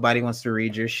called Nobody Wants to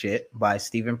Read Your Shit by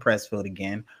Stephen Pressfield.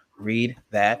 Again, read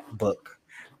that book.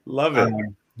 Love it.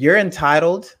 You're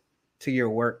entitled to your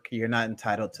work. You're not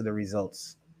entitled to the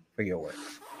results for your work.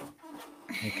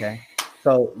 Okay.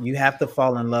 So you have to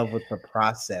fall in love with the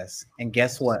process. And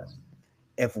guess what?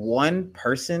 If one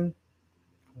person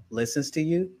listens to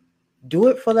you, do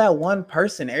it for that one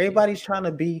person. Everybody's trying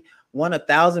to be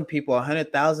 1,000 people,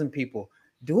 100,000 people.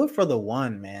 Do it for the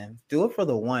one, man. Do it for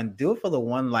the one. Do it for the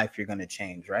one life you're going to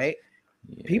change, right?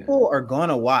 Yeah. People are going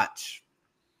to watch,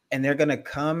 and they're going to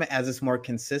come as it's more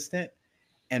consistent,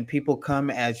 and people come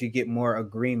as you get more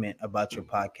agreement about your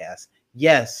podcast.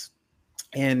 Yes.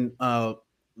 And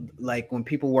like when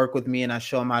people work with me and I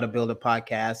show them how to build a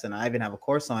podcast, and I even have a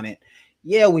course on it.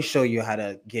 Yeah, we show you how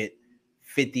to get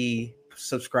 50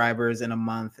 subscribers in a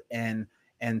month and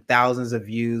thousands of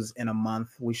views in a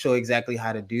month. We show exactly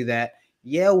how to do that.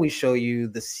 Yeah, we show you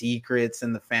the secrets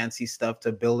and the fancy stuff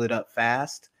to build it up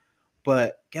fast.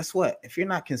 But guess what? If you're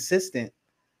not consistent,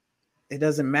 it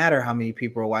doesn't matter how many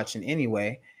people are watching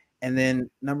anyway. And then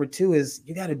number two is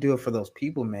you got to do it for those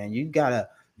people, man. You gotta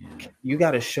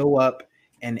show up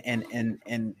and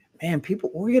man, people,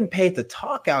 we're getting paid to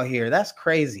talk out here. That's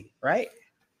crazy, right?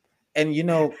 And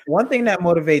one thing that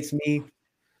motivates me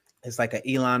is like a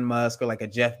Elon Musk or like a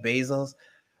Jeff Bezos.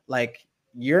 Like,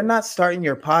 you're not starting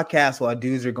your podcast while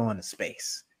dudes are going to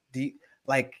space.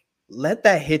 Let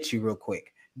that hit you real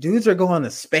quick. Dudes are going to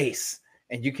space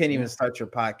and you can't even start your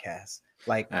podcast.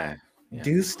 Like,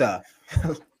 do stuff.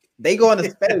 They go into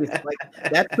space.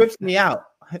 Like, that trips me out.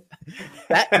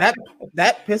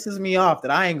 that pisses me off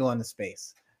that I ain't going to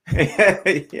space.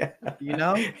 Yeah.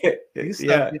 Do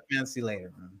stuff, get fancy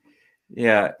later, man.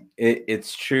 Yeah,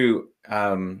 it's true.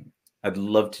 I'd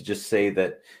love to just say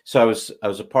that. So I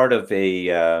was a part of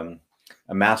a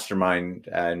mastermind,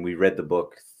 and we read the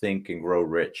book Think and Grow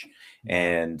Rich,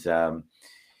 and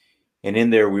in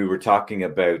there we were talking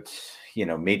about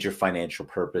major financial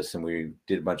purpose, and we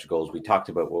did a bunch of goals. We talked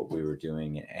about what we were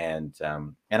doing, and I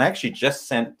actually just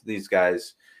sent these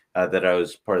guys that I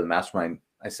was part of the mastermind.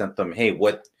 I sent them, hey,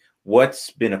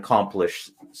 what's been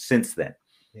accomplished since then?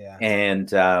 Yeah,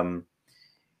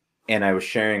 and I was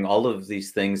sharing all of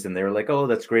these things, and they were like, "Oh,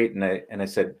 that's great." And I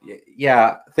said,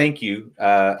 "Yeah, thank you.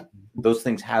 Those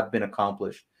things have been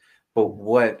accomplished." But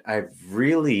what I've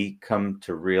really come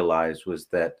to realize was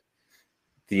that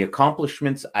the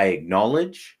accomplishments I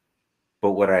acknowledge,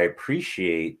 but what I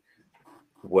appreciate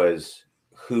was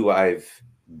who I've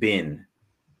been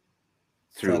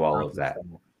through all of that,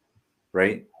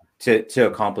 right? To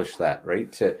accomplish that, right?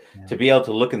 To be able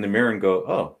to look in the mirror and go,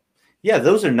 "Oh, yeah,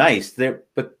 those are nice."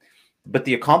 But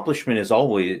the accomplishment is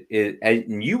always,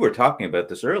 and you were talking about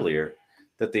this earlier,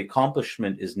 that the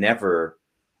accomplishment is never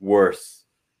worth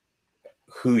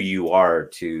who you are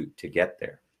to get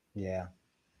there. Yeah.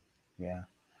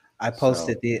 I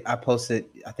posted,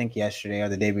 I think yesterday or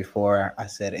the day before, I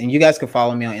said, and you guys can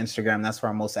follow me on Instagram. That's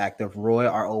where I'm most active. Roy,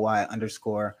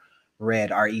 ROY_Redd,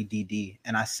 REDD.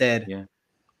 And I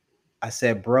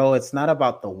said, bro, it's not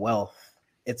about the wealth.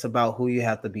 It's about who you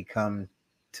have to become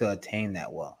to attain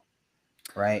that wealth.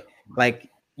 Right? Like,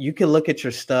 you can look at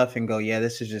your stuff and go, yeah,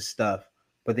 this is just stuff.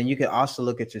 But then you can also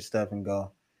look at your stuff and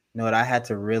go, you know what? I had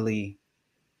to really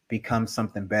become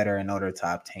something better in order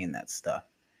to obtain that stuff.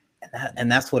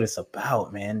 And that's what it's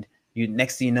about, man.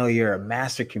 Next thing you know, you're a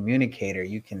master communicator.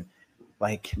 You can,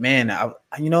 like, man,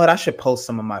 you know what? I should post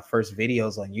some of my first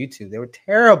videos on YouTube. They were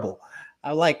terrible.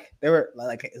 They were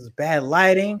like, it was bad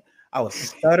lighting. I was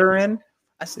stuttering.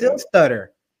 I still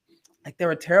stutter. Like, they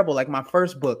were terrible. Like, my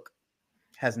first book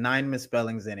has 9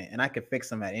 misspellings in it, and I could fix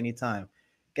them at any time.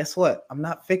 Guess what? I'm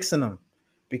not fixing them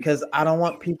because I don't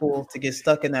want people to get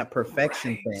stuck in that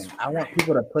perfection thing. I want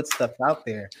people to put stuff out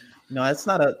there. You know, it's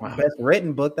not a best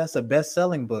written book, that's a best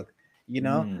selling book, you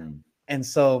know? And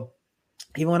so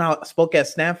even when I spoke at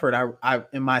Stanford, I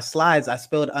in my slides, I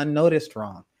spelled unnoticed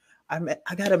wrong.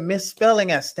 I got a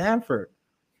misspelling at Stanford.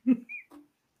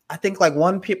 I think like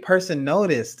one person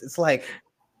noticed. It's like,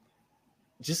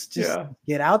 just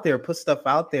get out there, put stuff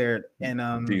out there,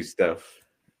 and do stuff.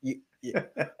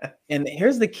 And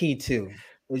here's the key too,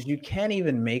 is you can't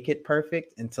even make it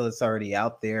perfect until it's already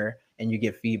out there and you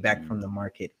get feedback from the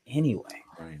market anyway.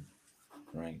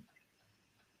 Right.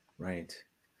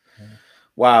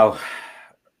 Wow.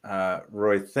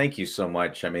 Roy, thank you so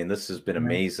much. I mean, this has been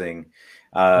amazing.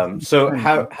 So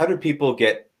how do people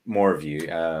get more of you?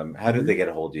 How do they get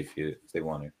a hold of you if they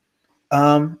want to?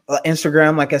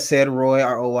 Instagram, like I said, Roy,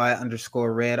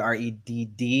 ROY_Redd,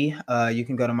 REDD. You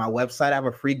can go to my website. I have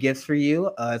a free gift for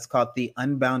you. It's called The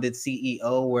Unbounded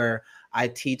CEO, where I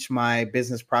teach my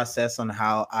business process on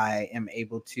how I am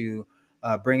able to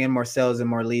bring in more sales and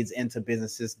more leads into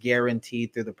businesses,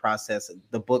 guaranteed through the process.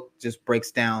 The book just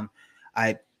breaks down.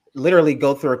 I literally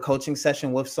go through a coaching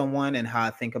session with someone and how I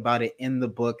think about it in the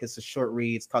book. It's a short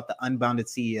read. It's called The Unbounded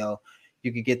CEO.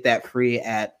 You can get that free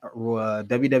at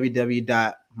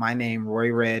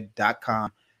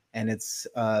www.mynameroyredd.com. And it's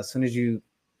as soon as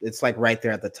it's like right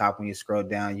there at the top when you scroll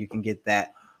down, you can get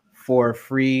that for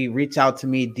free. Reach out to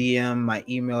me, DM. My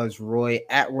email is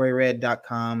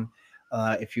roy@royredd.com.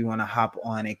 If you want to hop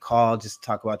on a call, just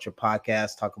talk about your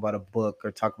podcast, talk about a book,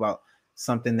 or talk about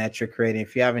something that you're creating.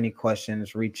 If you have any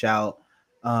questions, reach out.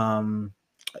 I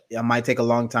might take a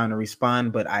long time to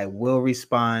respond, but I will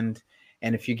respond.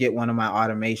 And if you get one of my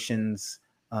automations,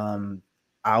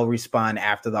 I'll respond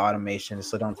after the automation.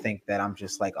 So don't think that I'm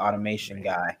just like automation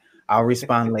guy. I'll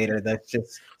respond later. That's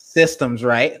just systems,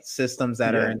 right? Systems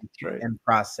that are in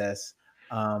process.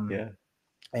 And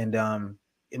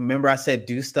remember I said,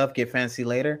 do stuff, get fancy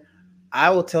later. I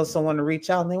will tell someone to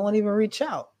reach out and they won't even reach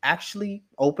out. Actually,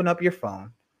 open up your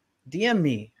phone, DM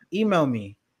me, email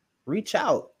me, reach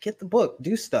out, get the book,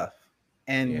 do stuff.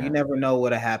 And you never know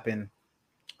what'll happen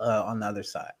on the other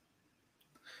side.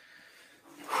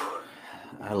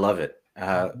 I love it.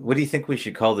 What do you think we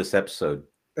should call this episode?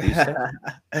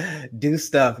 Do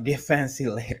stuff, get fancy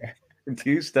later.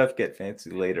 Do stuff, get fancy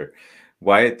later.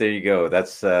 Wyatt, there you go.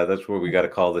 That's where we got to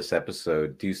call this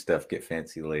episode. Do stuff, get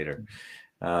fancy later.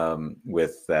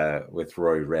 With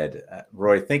Roy Redd.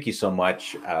 Roy, thank you so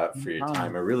much for your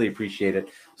time. I really appreciate it.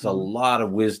 There's a lot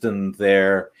of wisdom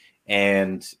there,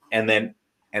 and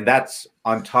that's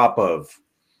on top of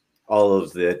all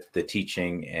of the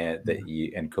teaching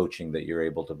and coaching that you're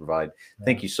able to provide.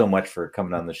 Thank you so much for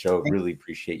coming on the show. Really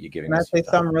appreciate you giving us. Can I say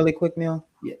something really quick, Neil?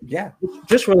 Yeah.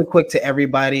 Just really quick to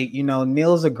everybody. You know,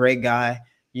 Neil's a great guy.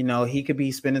 You know, he could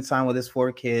be spending time with his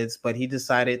 4 kids, but he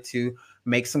decided to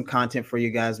make some content for you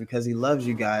guys because he loves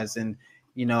you guys. And,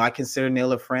 you know, I consider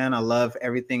Neil a friend. I love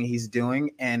everything he's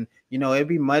doing. And, you know, it'd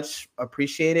be much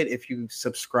appreciated if you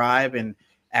subscribe and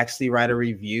actually write a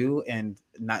review and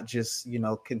not just, you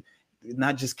know,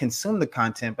 not just consume the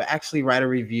content, but actually write a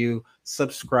review,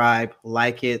 subscribe,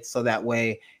 like it, so that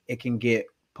way it can get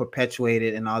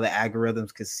perpetuated and all the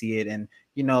algorithms could see it. And,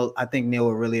 you know, I think Neil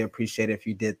would really appreciate it if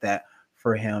you did that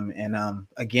for him. And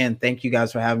again, thank you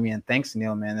guys for having me, and thanks,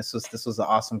 Neil, man. This was an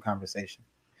awesome conversation.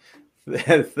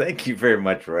 Thank you very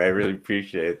much, Roy. I really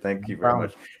appreciate it. Thank you very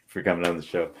much for coming on the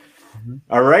show.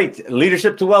 All right,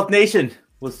 Leadership to Wealth Nation.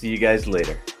 We'll see you guys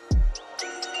later.